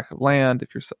larger tract of land.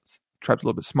 If your tribe's a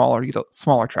little bit smaller, you get a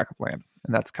smaller tract of land.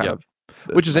 And that's kind of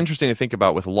which is interesting to think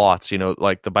about with lots,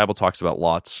 like the Bible talks about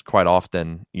lots quite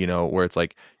often, where it's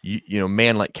like,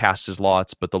 man like casts his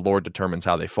lots, but the Lord determines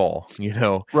how they fall,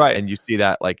 Right. And you see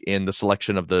that like in the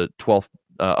selection of the 12th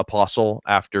apostle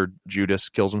after Judas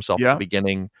kills himself at the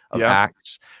beginning of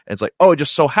Acts. And it's like, oh, it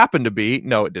just so happened to be.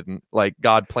 No, it didn't. Like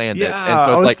God planned it. And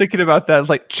so I was thinking about that.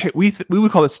 Like we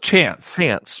would call this chance.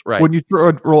 Chance, right. When you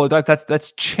roll a dice,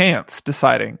 that's chance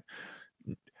deciding.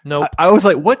 Nope. I was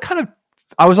like, what kind of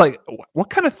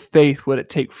faith would it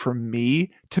take for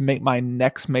me to make my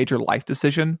next major life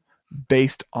decision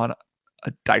based on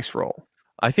a dice roll?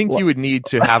 I think you would need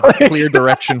to have clear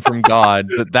direction from God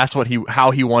that's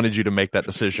how he wanted you to make that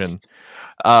decision.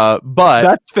 But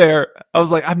that's fair. I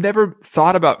was like, I've never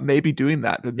thought about maybe doing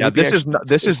that. But this is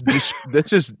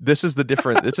the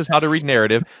different. This is how to read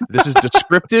narrative. This is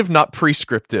descriptive, not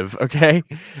prescriptive. Okay,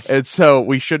 and so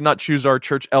we should not choose our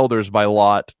church elders by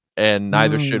lot. And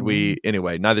neither should we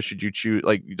anyway. Neither should you choose.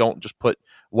 Like, you don't just put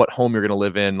what home you're going to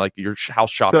live in, like your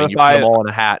house shopping. You put them all in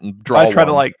a hat and draw. I try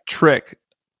to like trick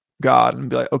God and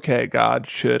be like, okay, God,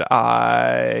 should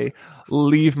I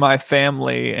leave my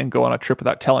family and go on a trip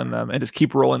without telling them and just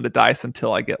keep rolling the dice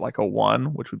until I get like a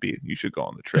 1, which would be you should go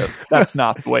on the trip. That's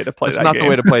not the way to play That's not the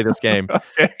way to play this game.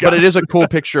 Okay, but it is a cool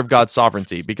picture of God's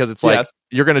sovereignty because it's like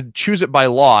you're going to choose it by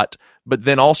lot, but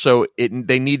then also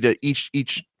they need to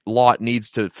each lot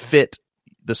needs to fit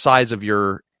the size of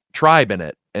your tribe in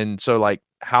it. And so like,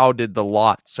 how did the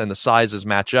lots and the sizes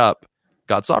match up?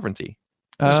 God's sovereignty.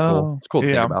 It's cool. It's cool to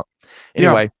think about.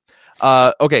 Anyway,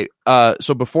 okay.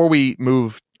 So before we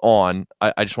move on,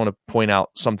 I just want to point out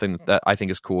something that I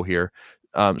think is cool here.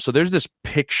 So there's this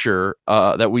picture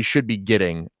that we should be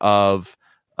getting of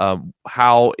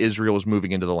how Israel is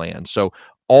moving into the land. So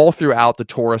all throughout the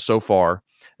Torah so far,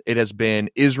 it has been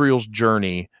Israel's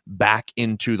journey back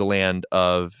into the land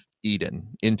of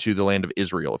Eden, into the land of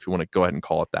Israel, if you want to go ahead and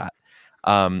call it that.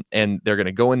 And they're going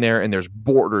to go in there and there's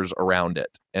borders around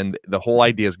it. And the whole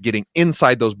idea is getting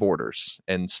inside those borders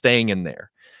and staying in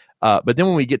there. But then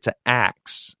when we get to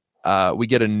Acts, we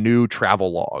get a new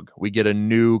travel log. We get a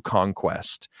new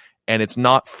conquest. And it's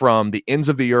not from the ends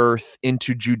of the earth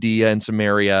into Judea and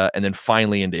Samaria and then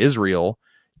finally into Israel.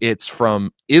 It's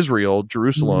from Israel,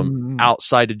 Jerusalem,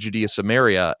 outside of Judea,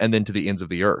 Samaria, and then to the ends of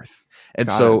the earth. And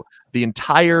so the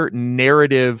entire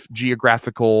narrative,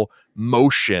 geographical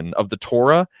motion of the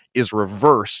Torah is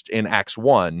reversed in Acts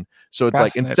 1. So it's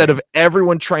like instead of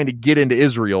everyone trying to get into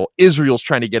Israel, Israel's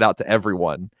trying to get out to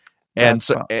everyone. And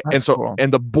so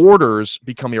the borders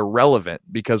become irrelevant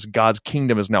because God's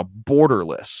kingdom is now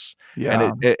borderless.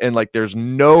 Yeah. And like there's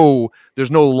no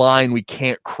line we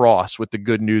can't cross with the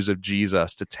good news of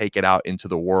Jesus to take it out into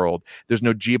the world. There's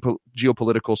no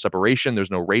geopolitical separation, there's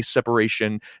no race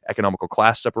separation, economical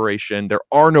class separation. There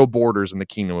are no borders in the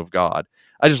kingdom of God.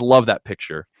 I just love that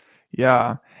picture.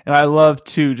 Yeah. And I love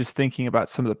too just thinking about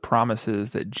some of the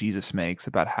promises that Jesus makes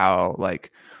about how like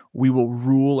we will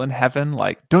rule in heaven.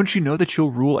 Like, don't you know that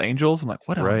you'll rule angels? I'm like,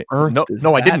 what on earth? No,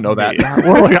 I didn't know that.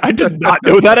 Well, like, I did not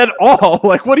know that at all.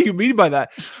 Like, what do you mean by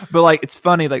that? But like, it's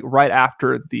funny. Like, right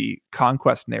after the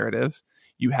conquest narrative,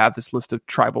 you have this list of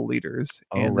tribal leaders,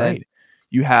 and then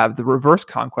you have the reverse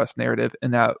conquest narrative,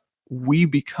 and that we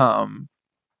become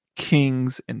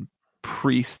kings and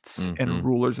priests and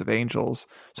rulers of angels.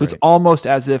 So it's almost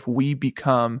as if we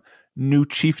become new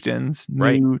chieftains,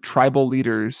 new tribal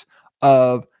leaders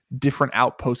of different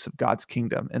outposts of God's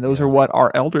kingdom. And those are what our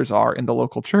elders are in the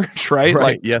local church, right?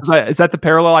 Like, yes. Is that the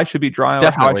parallel I should be drawing?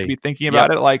 Definitely. How I should be thinking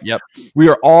about it? Like, we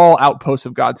are all outposts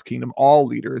of God's kingdom, all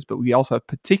leaders, but we also have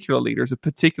particular leaders of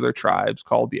particular tribes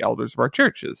called the elders of our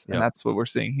churches. And that's what we're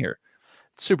seeing here.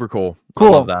 Super cool. Cool.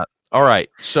 I love that. All right.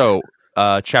 So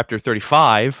chapter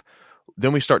 35,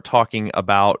 then we start talking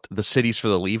about the cities for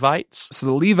the Levites. So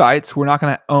the Levites were not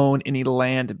going to own any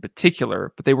land in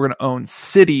particular, but they were going to own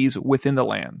cities within the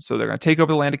land. So they're going to take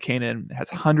over the land of Canaan. It has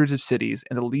hundreds of cities,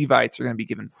 and the Levites are going to be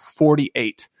given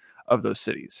 48 of those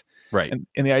cities. Right.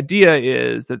 And the idea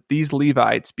is that these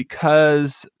Levites,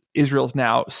 because Israel's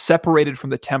now separated from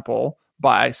the temple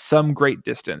by some great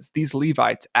distance, these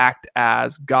Levites act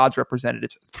as God's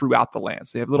representatives throughout the land.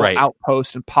 So they have little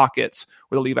outposts and pockets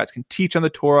where the Levites can teach on the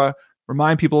Torah,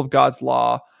 remind people of God's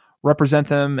law, represent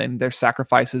them and their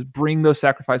sacrifices, bring those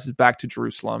sacrifices back to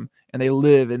Jerusalem, and they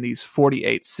live in these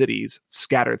 48 cities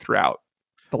scattered throughout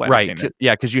the land. Right.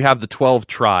 Yeah, because you have the 12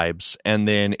 tribes, and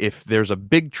then if there's a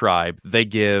big tribe,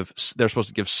 they're supposed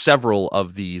to give several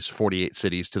of these 48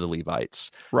 cities to the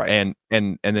Levites. Right.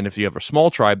 And then if you have a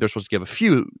small tribe, they're supposed to give a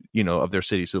few, of their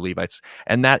cities to the Levites.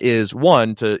 And that is,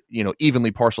 one, to,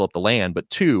 evenly parcel up the land, but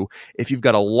two, if you've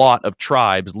got a lot of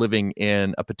tribes living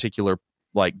in a particular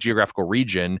geographical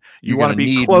region, you want to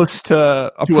be close to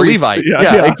a Levite.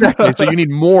 Yeah, exactly. So you need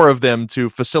more of them to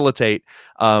facilitate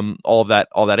all that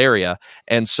area.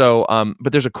 And so,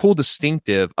 but there's a cool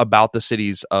distinctive about the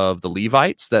cities of the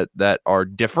Levites that are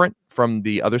different from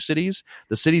the other cities.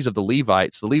 The cities of the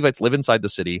Levites live inside the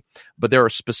city, but there are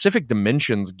specific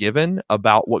dimensions given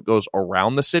about what goes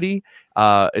around the city.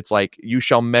 It's like, you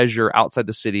shall measure outside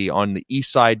the city on the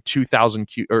east side 2,000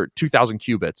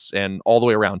 cubits, and all the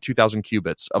way around 2,000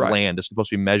 cubits of land is supposed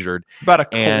to be measured. About a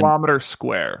kilometer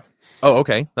square. Oh,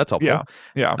 okay. That's helpful.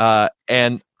 Yeah.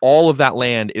 And all of that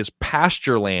land is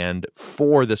pasture land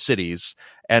for the cities.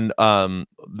 And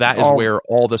that is where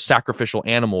all the sacrificial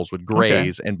animals would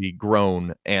graze and be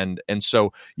grown. And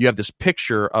so you have this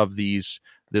picture of this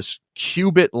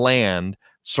cubit land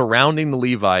surrounding the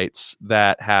Levites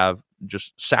that have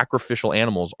just sacrificial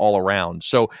animals all around.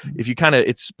 So if you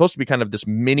it's supposed to be kind of this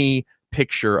mini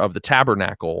picture of the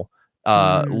tabernacle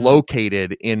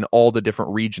located in all the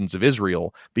different regions of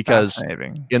Israel, because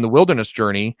in the wilderness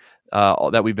journey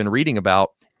that we've been reading about,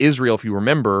 Israel, if you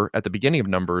remember at the beginning of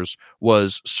Numbers,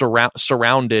 was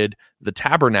surrounded the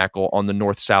tabernacle on the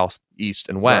north, south, east,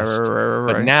 and west. Right.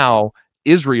 But now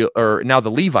the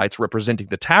Levites representing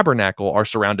the tabernacle are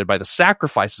surrounded by the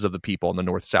sacrifices of the people in the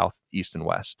north, south, east, and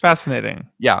west. Fascinating.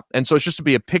 Yeah. And so it's just to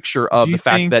be a picture of the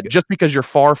fact that just because you're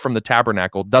far from the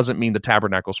tabernacle doesn't mean the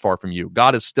tabernacle is far from you.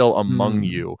 God is still among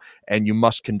you, and you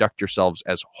must conduct yourselves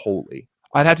as holy.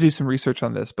 I'd have to do some research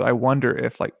on this, but I wonder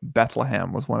if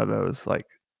Bethlehem was one of those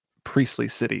priestly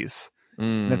cities.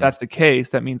 And if that's the case,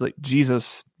 that means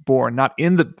Jesus, born not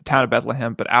in the town of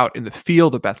Bethlehem, but out in the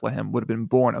field of Bethlehem, would have been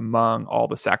born among all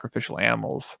the sacrificial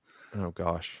animals. Oh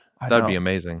gosh, that'd be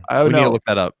amazing. We need to look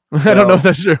that up. I don't know if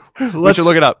that's true. We should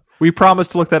look it up. We promise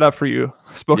to look that up for you,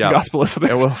 Spoken Gospel listeners.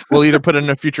 And we'll either put it in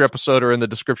a future episode or in the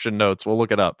description notes. We'll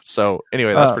look it up. So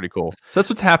anyway, that's pretty cool. So that's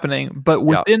what's happening. But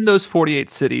within those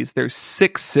 48 cities, there's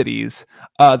 6 cities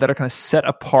that are kind of set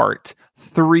apart.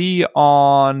 3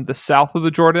 on the south of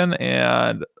the Jordan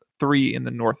and 3 in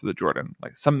the north of the Jordan.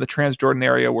 Some of the Transjordan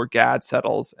area where Gad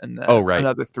settles, and then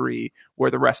another 3 where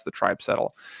the rest of the tribe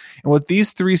settle. And what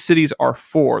these 3 cities are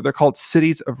for, they're called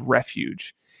cities of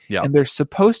refuge. Yeah. And they're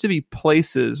supposed to be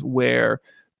places where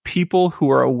people who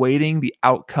are awaiting the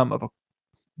outcome of a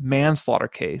manslaughter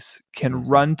case can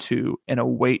run to and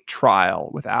await trial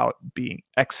without being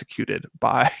executed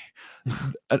by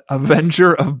an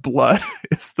avenger of blood.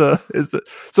 An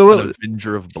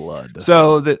avenger of blood.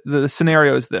 So the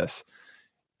scenario is this: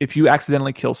 if you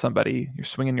accidentally kill somebody, you're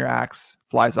swinging your axe,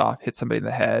 flies off, hits somebody in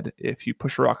the head. If you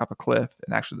push a rock off a cliff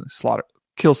and actually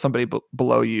kill somebody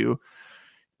below you,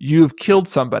 you've killed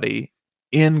somebody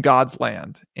in God's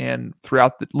land. And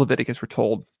throughout the Leviticus, we're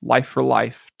told life for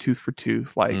life, tooth for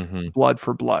tooth, blood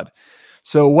for blood.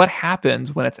 So what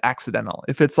happens when it's accidental?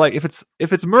 If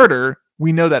it's murder,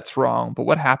 we know that's wrong. But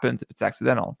what happens if it's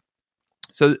accidental?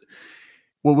 So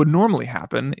what would normally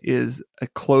happen is a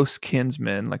close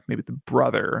kinsman, like maybe the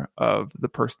brother of the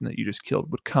person that you just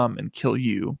killed, would come and kill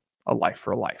you a life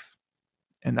for a life.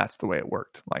 And that's the way it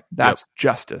worked. That's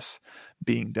justice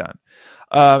being done.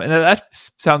 And that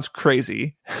sounds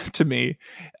crazy to me.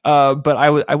 But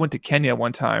I went to Kenya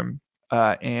one time,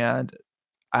 and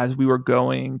as we were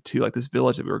going to this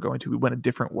village that we were going to, we went a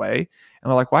different way. And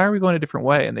we're like, why are we going a different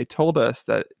way? And they told us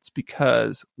that it's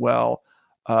because,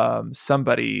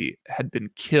 somebody had been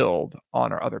killed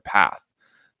on our other path.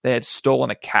 They had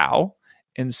stolen a cow.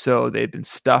 And so they had been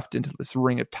stuffed into this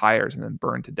ring of tires and then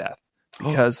burned to death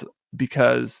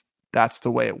because that's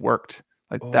the way it worked.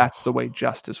 That's the way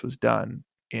justice was done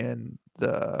in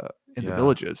the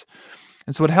villages.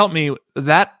 And so what helped me,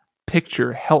 that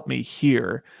picture helped me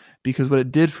here, because what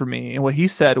it did for me, and what he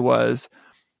said was,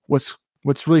 what's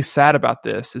really sad about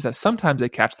this is that sometimes they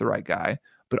catch the right guy,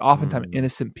 but oftentimes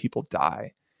innocent people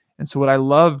die. And so what I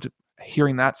loved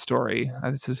hearing that story,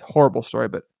 this is a horrible story,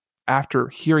 but after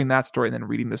hearing that story and then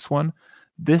reading this one,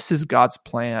 this is God's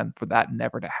plan for that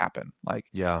never to happen. Like,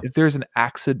 if there's an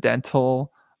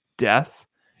accidental death,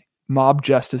 mob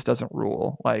justice doesn't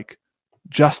rule, like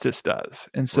justice does.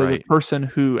 And so the person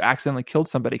who accidentally killed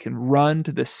somebody can run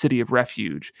to the city of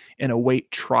refuge and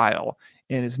await trial,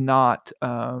 and is not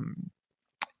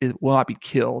it will not be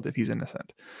killed if he's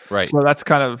innocent. Right. So that's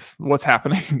kind of what's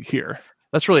happening here.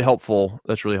 That's really helpful.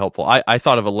 I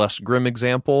thought of a less grim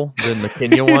example than the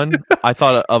Kenya one. I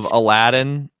thought of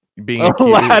Aladdin being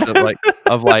accused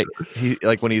of he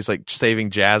when he's like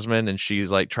saving Jasmine, and she's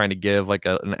like trying to give like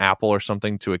an apple or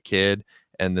something to a kid,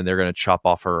 and then they're going to chop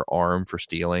off her arm for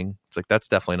stealing. It's like, that's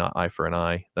definitely not eye for an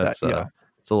eye. That's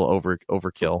it's a little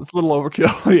overkill. It's a little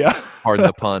overkill. Yeah. Pardon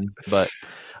the pun. But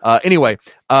anyway,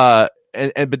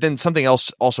 but then something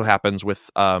else also happens with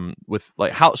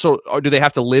like how, so do they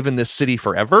have to live in this city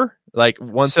forever? Like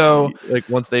once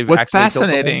they've what's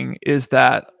fascinating is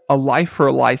that a life for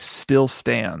a life still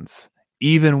stands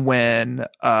even when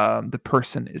the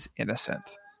person is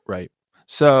innocent. Right.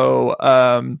 So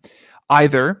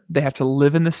either they have to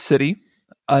live in the city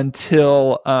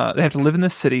until they have to live in the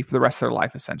city for the rest of their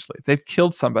life. Essentially, if they've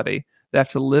killed somebody, they have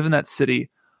to live in that city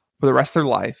for the rest of their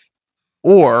life,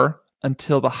 or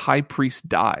until the high priest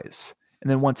dies.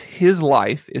 And then once his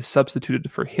life is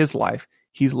substituted for his life,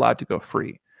 he's allowed to go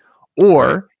free.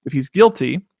 Or if he's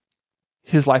guilty,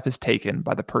 his life is taken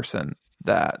by the person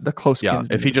that the close kinsman.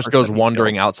 If he just goes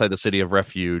wandering outside the city of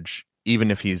refuge, even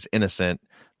if he's innocent,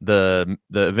 the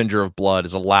Avenger of Blood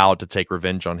is allowed to take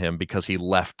revenge on him because he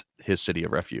left his city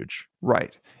of refuge.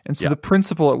 Right. And so the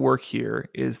principle at work here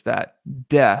is that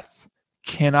death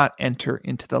cannot enter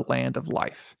into the land of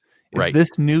life. If this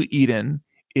new Eden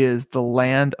is the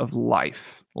land of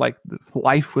life, like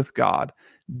life with God,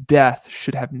 death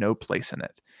should have no place in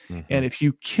it. Mm-hmm. And if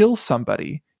you kill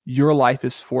somebody, your life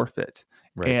is forfeit,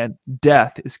 and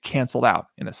death is canceled out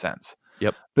in a sense.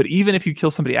 Yep. But even if you kill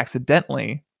somebody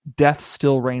accidentally, death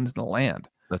still reigns in the land.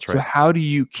 That's right. So how do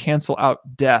you cancel out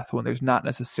death when there's not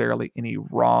necessarily any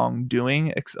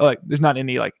wrongdoing? Like there's not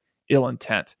any like ill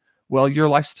intent. Well, your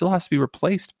life still has to be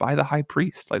replaced by the high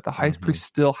priest. Like the high priest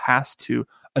still has to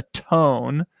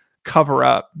atone, cover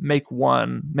up, make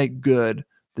good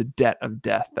the debt of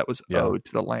death that was owed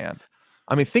to the land.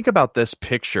 I mean, think about this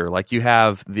picture. Like you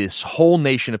have this whole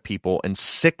nation of people and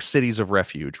 6 cities of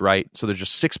refuge, right? So there's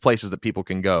just 6 places that people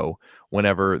can go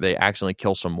whenever they accidentally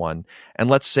kill someone. And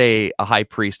let's say a high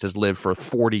priest has lived for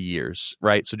 40 years,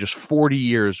 right? So just 40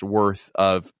 years worth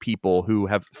of people who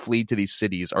have fled to these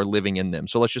cities are living in them.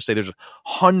 So let's just say there's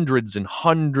hundreds and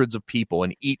hundreds of people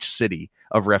in each city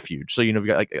of refuge. So, you've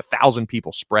got like 1,000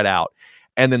 people spread out.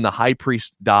 And then the high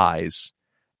priest dies.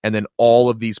 And then all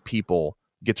of these people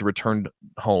get to return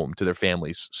home to their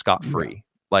families scot-free. Yeah.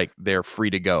 Like they're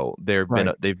free to go. They've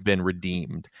been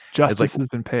redeemed. Justice has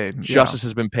been paid. Justice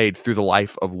has been paid through the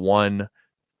life of one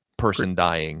person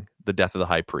dying, the death of the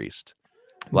high priest.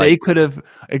 They could have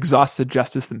exhausted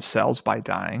justice themselves by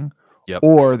dying,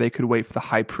 or they could wait for the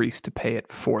high priest to pay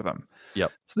it for them.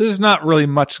 Yep. So there's not really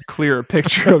much clearer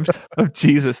picture of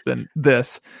Jesus than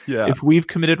this. Yeah. If we've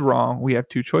committed wrong, we have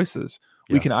 2 choices.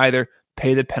 We can either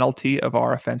pay the penalty of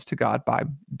our offense to God by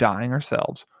dying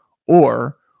ourselves,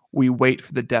 or we wait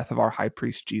for the death of our high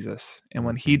priest Jesus. And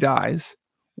when he dies,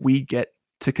 we get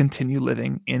to continue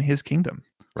living in his kingdom.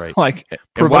 Right. Like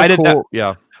provided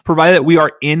that we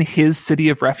are in his city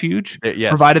of refuge,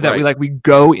 provided that we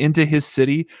go into his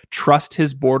city, trust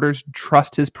his borders,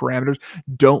 trust his parameters,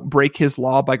 don't break his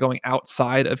law by going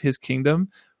outside of his kingdom,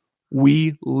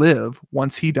 we live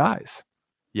once he dies.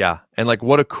 Yeah. And like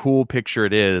what a cool picture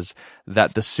it is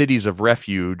that the cities of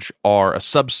refuge are a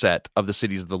subset of the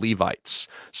cities of the Levites.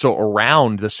 So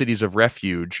around the cities of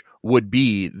refuge would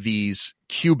be these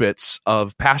cubits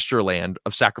of pasture land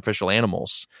of sacrificial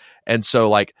animals. And so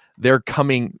like they're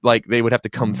coming, like they would have to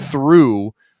come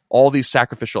through all these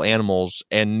sacrificial animals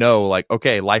and know like,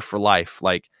 okay, life for life,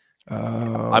 like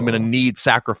I'm going to need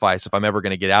sacrifice if I'm ever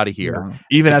going to get out of here. Yeah.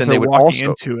 Even as they would walking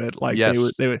into it, like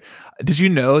they would. Did you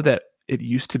know that it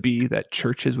used to be that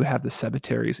churches would have the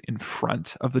cemeteries in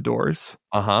front of the doors?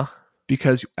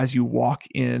 Because as you walk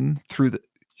in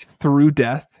through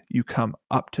death, you come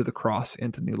up to the cross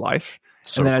into new life.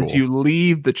 So and then as you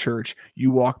leave the church,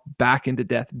 you walk back into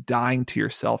death, dying to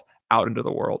yourself out into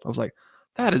the world. I was like,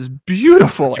 That is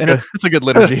beautiful, and it's a good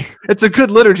liturgy. It's a good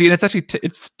liturgy, and it's actually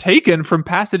it's taken from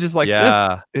passages like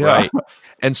this. Right.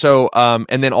 And so,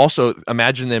 and then also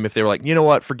imagine them if they were like, you know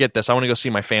what, forget this. I want to go see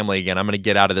my family again. I'm going to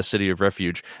get out of the city of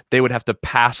refuge. They would have to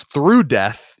pass through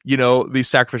death, these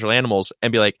sacrificial animals,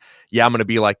 and be like, yeah, I'm going to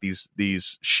be like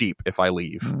these sheep if I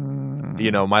leave.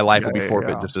 My life will be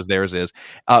forfeit just as theirs is.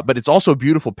 But it's also a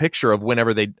beautiful picture of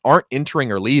whenever they aren't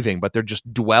entering or leaving, but they're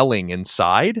just dwelling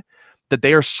inside, that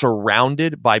they are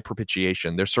surrounded by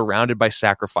propitiation. They're surrounded by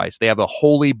sacrifice. They have a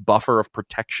holy buffer of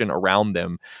protection around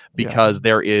them because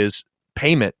there is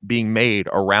payment being made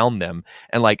around them.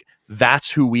 And like,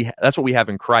 that's what we have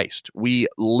in Christ. We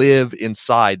live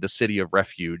inside the city of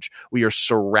refuge. We are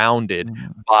surrounded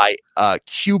by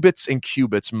cubits and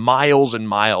cubits, miles and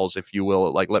miles, if you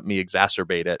will, like, let me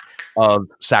exacerbate it, of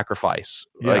sacrifice.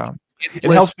 Like, it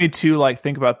helps me to like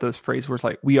think about those phrases where it's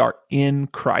like, we are in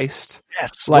Christ.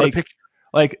 Yes.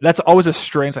 Like that's always a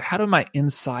strange, like, how am I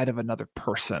inside of another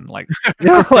person? Like,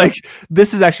 like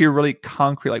this is actually a really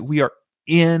concrete, like, we are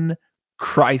in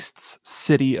Christ's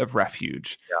city of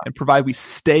refuge, and provided we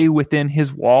stay within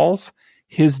his walls,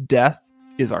 his death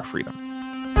is our freedom.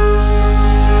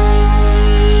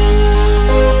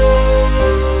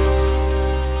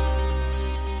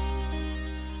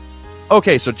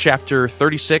 Okay, so chapter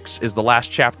 36 is the last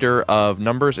chapter of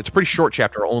Numbers. It's a pretty short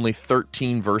chapter, only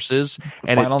 13 verses.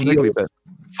 And final niggly bit.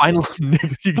 Final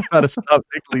niggly, you gotta stop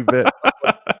niggly bit.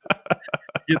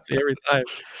 Gets me every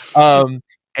time.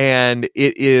 And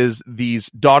it is these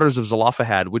daughters of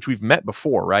Zelophehad, which we've met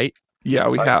before, right? Yeah,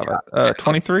 we have.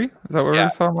 23? Is that what we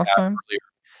saw last time?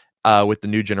 With the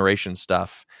new generation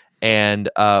stuff. And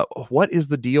what is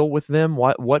the deal with them?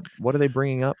 What are they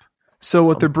bringing up? So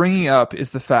what they're bringing up is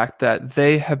the fact that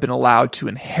they have been allowed to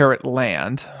inherit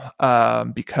land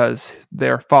because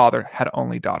their father had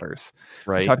only daughters.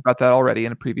 Right. We talked about that already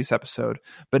in a previous episode.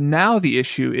 But now the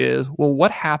issue is, well,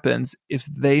 what happens if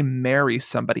they marry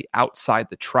somebody outside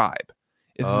the tribe?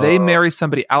 If they marry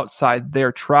somebody outside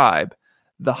their tribe,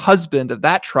 the husband of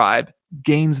that tribe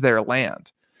gains their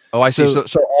land. Oh, I see. So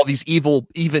all these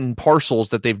even parcels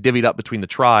that they've divvied up between the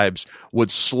tribes would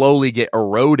slowly get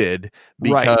eroded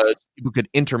because people could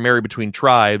intermarry between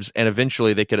tribes, and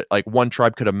eventually they could, like, one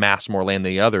tribe could amass more land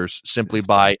than the others simply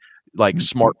by like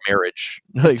smart marriage.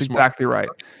 That's exactly right.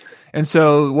 And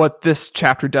so what this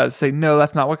chapter does say, no,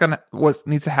 that's not what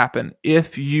needs to happen.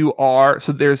 If you are,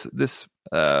 so there's this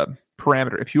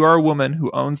parameter. If you are a woman who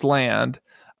owns land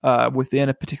within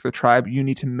a particular tribe, you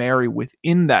need to marry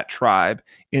within that tribe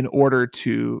in order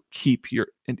to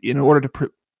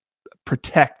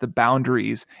protect the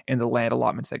boundaries and the land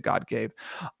allotments that God gave.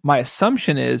 My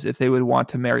assumption is if they would want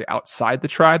to marry outside the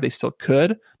tribe, they still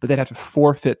could, but they'd have to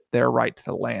forfeit their right to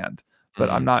the land. But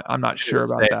I'm not sure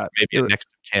about that. Maybe a next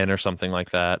of kin or something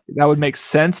like that. That would make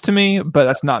sense to me, but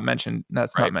that's not mentioned.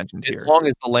 That's not mentioned here. As long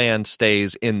as the land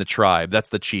stays in the tribe, that's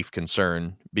the chief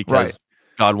concern, because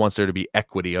God wants there to be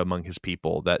equity among his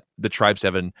people, that the tribes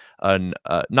have an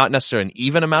not necessarily an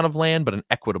even amount of land, but an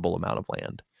equitable amount of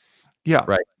land. Yeah.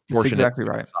 Right. That's exactly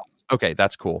right. Okay,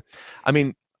 that's cool. I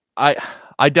mean, I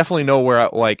definitely know where,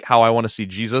 like, how I want to see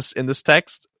Jesus in this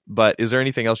text, but is there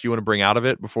anything else you want to bring out of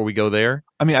it before we go there?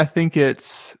 I mean, I think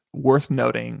it's worth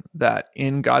noting that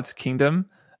in God's kingdom,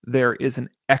 there is an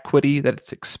equity that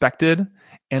it's expected,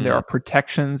 and there are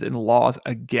protections and laws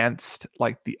against,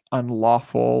 like, the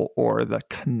unlawful or the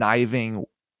conniving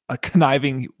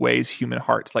ways human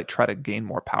hearts like try to gain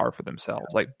more power for themselves.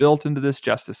 Like, built into this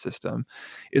justice system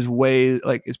is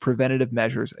preventative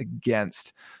measures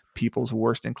against people's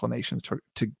worst inclinations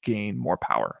to gain more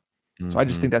power. So I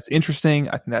just think that's interesting.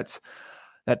 I think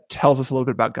that tells us a little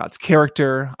bit about God's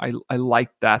character. I like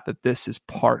that this is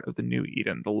part of the New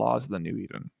Eden, the laws of the New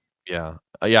Eden. Yeah.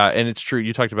 And it's true.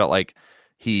 You talked about, like,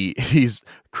 he's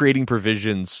creating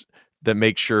provisions that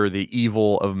make sure the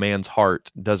evil of man's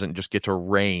heart doesn't just get to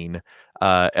reign.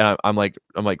 And I'm like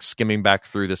skimming back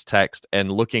through this text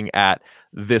and looking at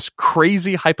this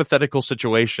crazy hypothetical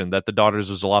situation that the daughters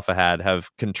of Zelophehad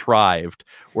have contrived,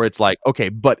 where it's like, okay,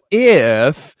 but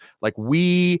if, like,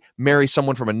 we marry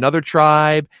someone from another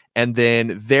tribe and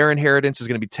then their inheritance is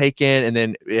going to be taken, and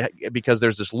then because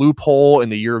there's this loophole in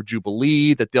the year of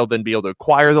Jubilee that they'll then be able to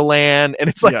acquire the land, and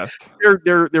it's like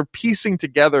they're piecing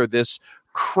together this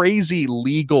crazy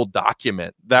legal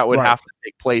document that would have to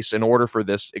take place in order for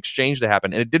this exchange to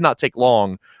happen. And it did not take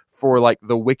long for, like,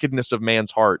 the wickedness of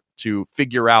man's heart to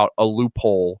figure out a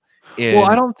loophole. Well,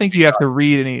 I don't think you have to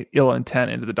read any ill intent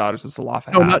into the daughters of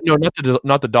Zelophehad.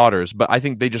 Not the daughters, but I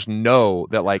think they just know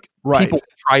that, like, people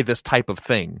try this type of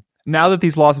thing. now that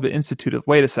these laws have been instituted,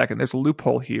 wait a second, there's a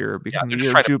loophole here because they're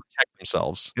just trying to protect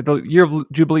themselves. The year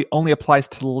of Jubilee only applies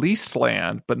to leased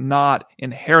land, but not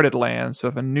inherited land. So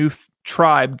if a new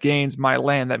tribe gains my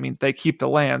land, that means they keep the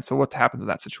land. So what happens in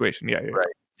that situation? Yeah. Right.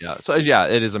 Yeah. So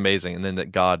it is amazing. And then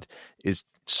that God is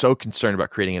so concerned about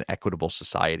creating an equitable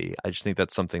society. I just think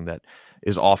that's something that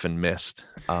is often missed.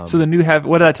 So the new heaven,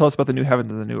 what did that tell us about the new heaven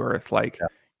and the new earth? Like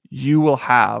you will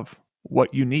have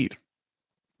what you need.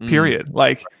 Period.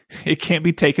 Like it can't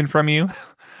be taken from you.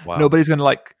 Wow. Nobody's going to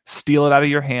like steal it out of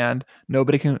your hand.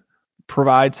 Nobody can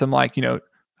provide some like,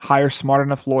 hire smart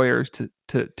enough lawyers to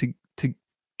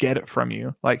get it from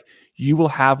you. Like you will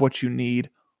have what you need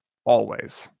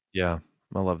always. Yeah.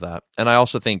 I love that. And I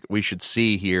also think we should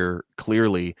see here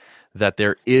clearly that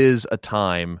there is a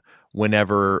time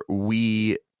whenever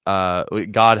God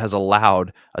has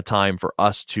allowed a time for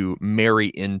us to marry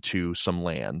into some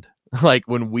land. Like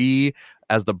when we,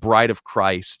 as the bride of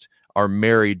Christ, are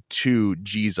married to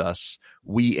Jesus,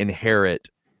 we inherit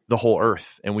the whole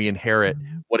earth and we inherit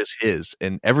what is his,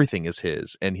 and everything is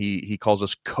his. And he calls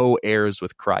us co-heirs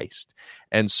with Christ.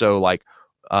 And so like,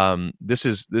 this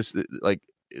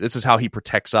is how he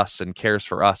protects us and cares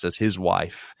for us as his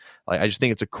wife. Like, I just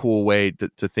think it's a cool way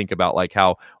to think about like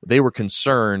how they were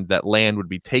concerned that land would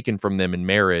be taken from them in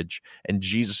marriage, and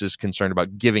Jesus is concerned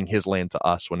about giving his land to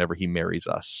us whenever he marries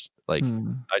us. Like,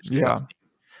 I just think that's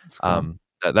cool.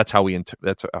 That's how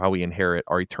we inherit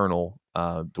our eternal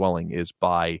dwelling, is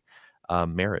by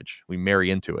marriage. We marry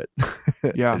into it.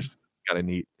 Yeah, it's kind of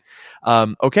neat.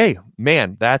 Okay,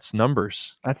 man, that's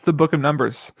Numbers. That's the book of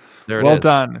Numbers. There well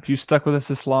done. If you stuck with us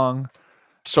this long,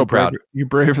 so proud. You're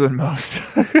braver than most.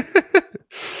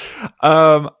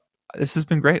 This has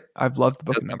been great. I've loved the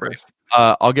book of Numbers.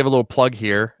 I'll give a little plug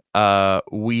here.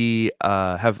 We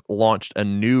have launched a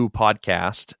new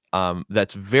podcast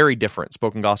that's very different.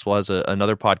 Spoken Gospel has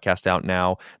another podcast out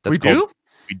now. We do.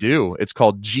 It's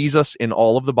called Jesus in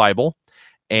All of the Bible,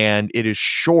 and it is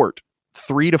short.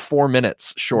 3 to 4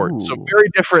 minutes short. Ooh. So very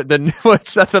different than what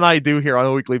Seth and I do here on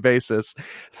a weekly basis.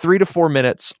 3 to 4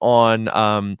 minutes on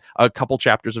a couple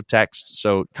chapters of text.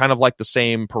 So kind of like the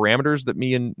same parameters that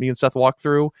me and Seth walk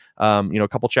through, a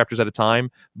couple chapters at a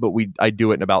time, but I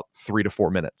do it in about 3 to 4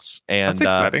 minutes. And that's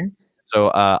exciting.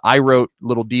 So I wrote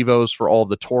little devos for all of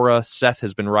the Torah. Seth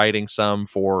has been writing some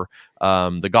for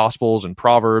the Gospels and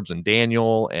Proverbs and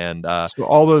Daniel. And so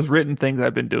all those written things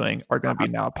I've been doing are going to be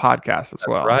now podcasts as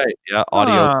well. Right. Yeah.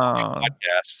 Audio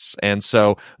podcasts. And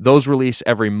so those release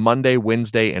every Monday,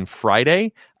 Wednesday, and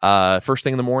Friday, first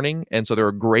thing in the morning. And so they're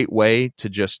a great way to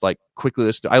just like quickly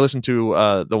listen. I listened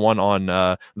to the one on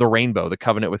the rainbow, the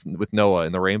covenant with Noah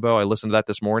and the rainbow. I listened to that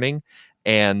this morning.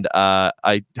 And I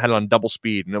had it on double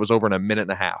speed, and it was over in a minute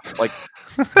and a half. Like,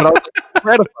 but I was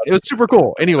gratified. It was super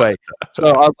cool. Anyway, so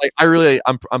I was like,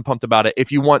 I'm pumped about it.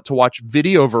 If you want to watch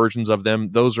video versions of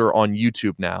them, those are on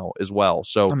YouTube now as well.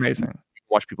 So amazing. You can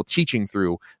watch people teaching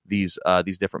through these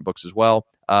different books as well.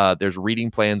 There's reading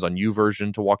plans on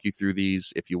YouVersion to walk you through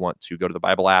these. If you want to go to the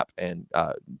Bible app and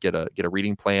get a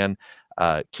reading plan.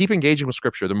 Keep engaging with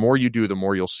Scripture. The more you do, the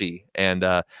more you'll see. And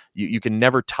you can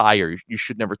never tire. You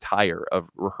should never tire of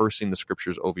rehearsing the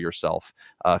Scriptures over yourself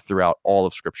throughout all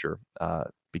of Scripture.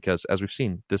 Because as we've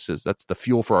seen, that's the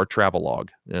fuel for our travel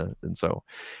log. And so,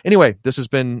 anyway, this has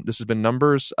been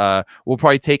Numbers. We'll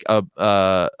probably take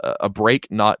a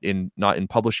break, not in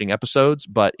publishing episodes,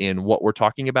 but in what we're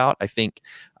talking about. I think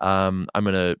I'm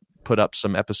gonna put up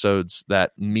some episodes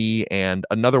that me and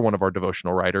another one of our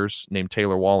devotional writers named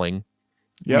Taylor Walling.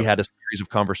 Yep. We had a series of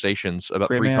conversations, about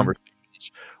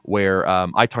conversations, where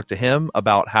I talked to him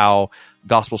about how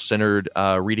gospel-centered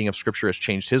reading of Scripture has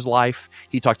changed his life.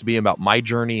 He talked to me about my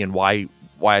journey and why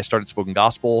I started Spoken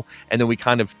Gospel, and then we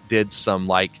kind of did some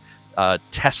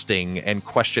testing and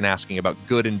question asking about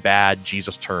good and bad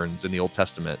Jesus turns in the Old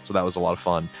Testament. So that was a lot of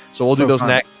fun. So we'll do those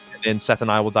next, and Seth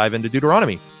and I will dive into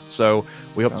Deuteronomy. So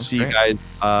we hope to see you guys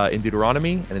in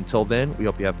Deuteronomy. And until then, we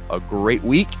hope you have a great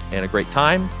week and a great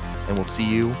time. And we'll see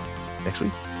you next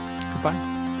week. Goodbye.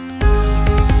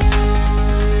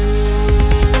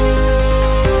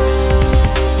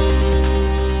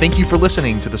 Thank you for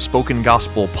listening to the Spoken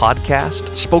Gospel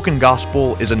podcast. Spoken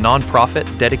Gospel is a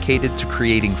nonprofit dedicated to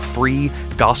creating free,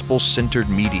 gospel-centered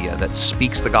media that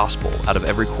speaks the gospel out of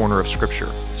every corner of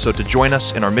Scripture. So to join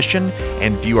us in our mission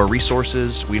and view our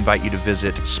resources, we invite you to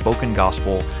visit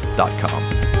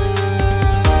spokengospel.com.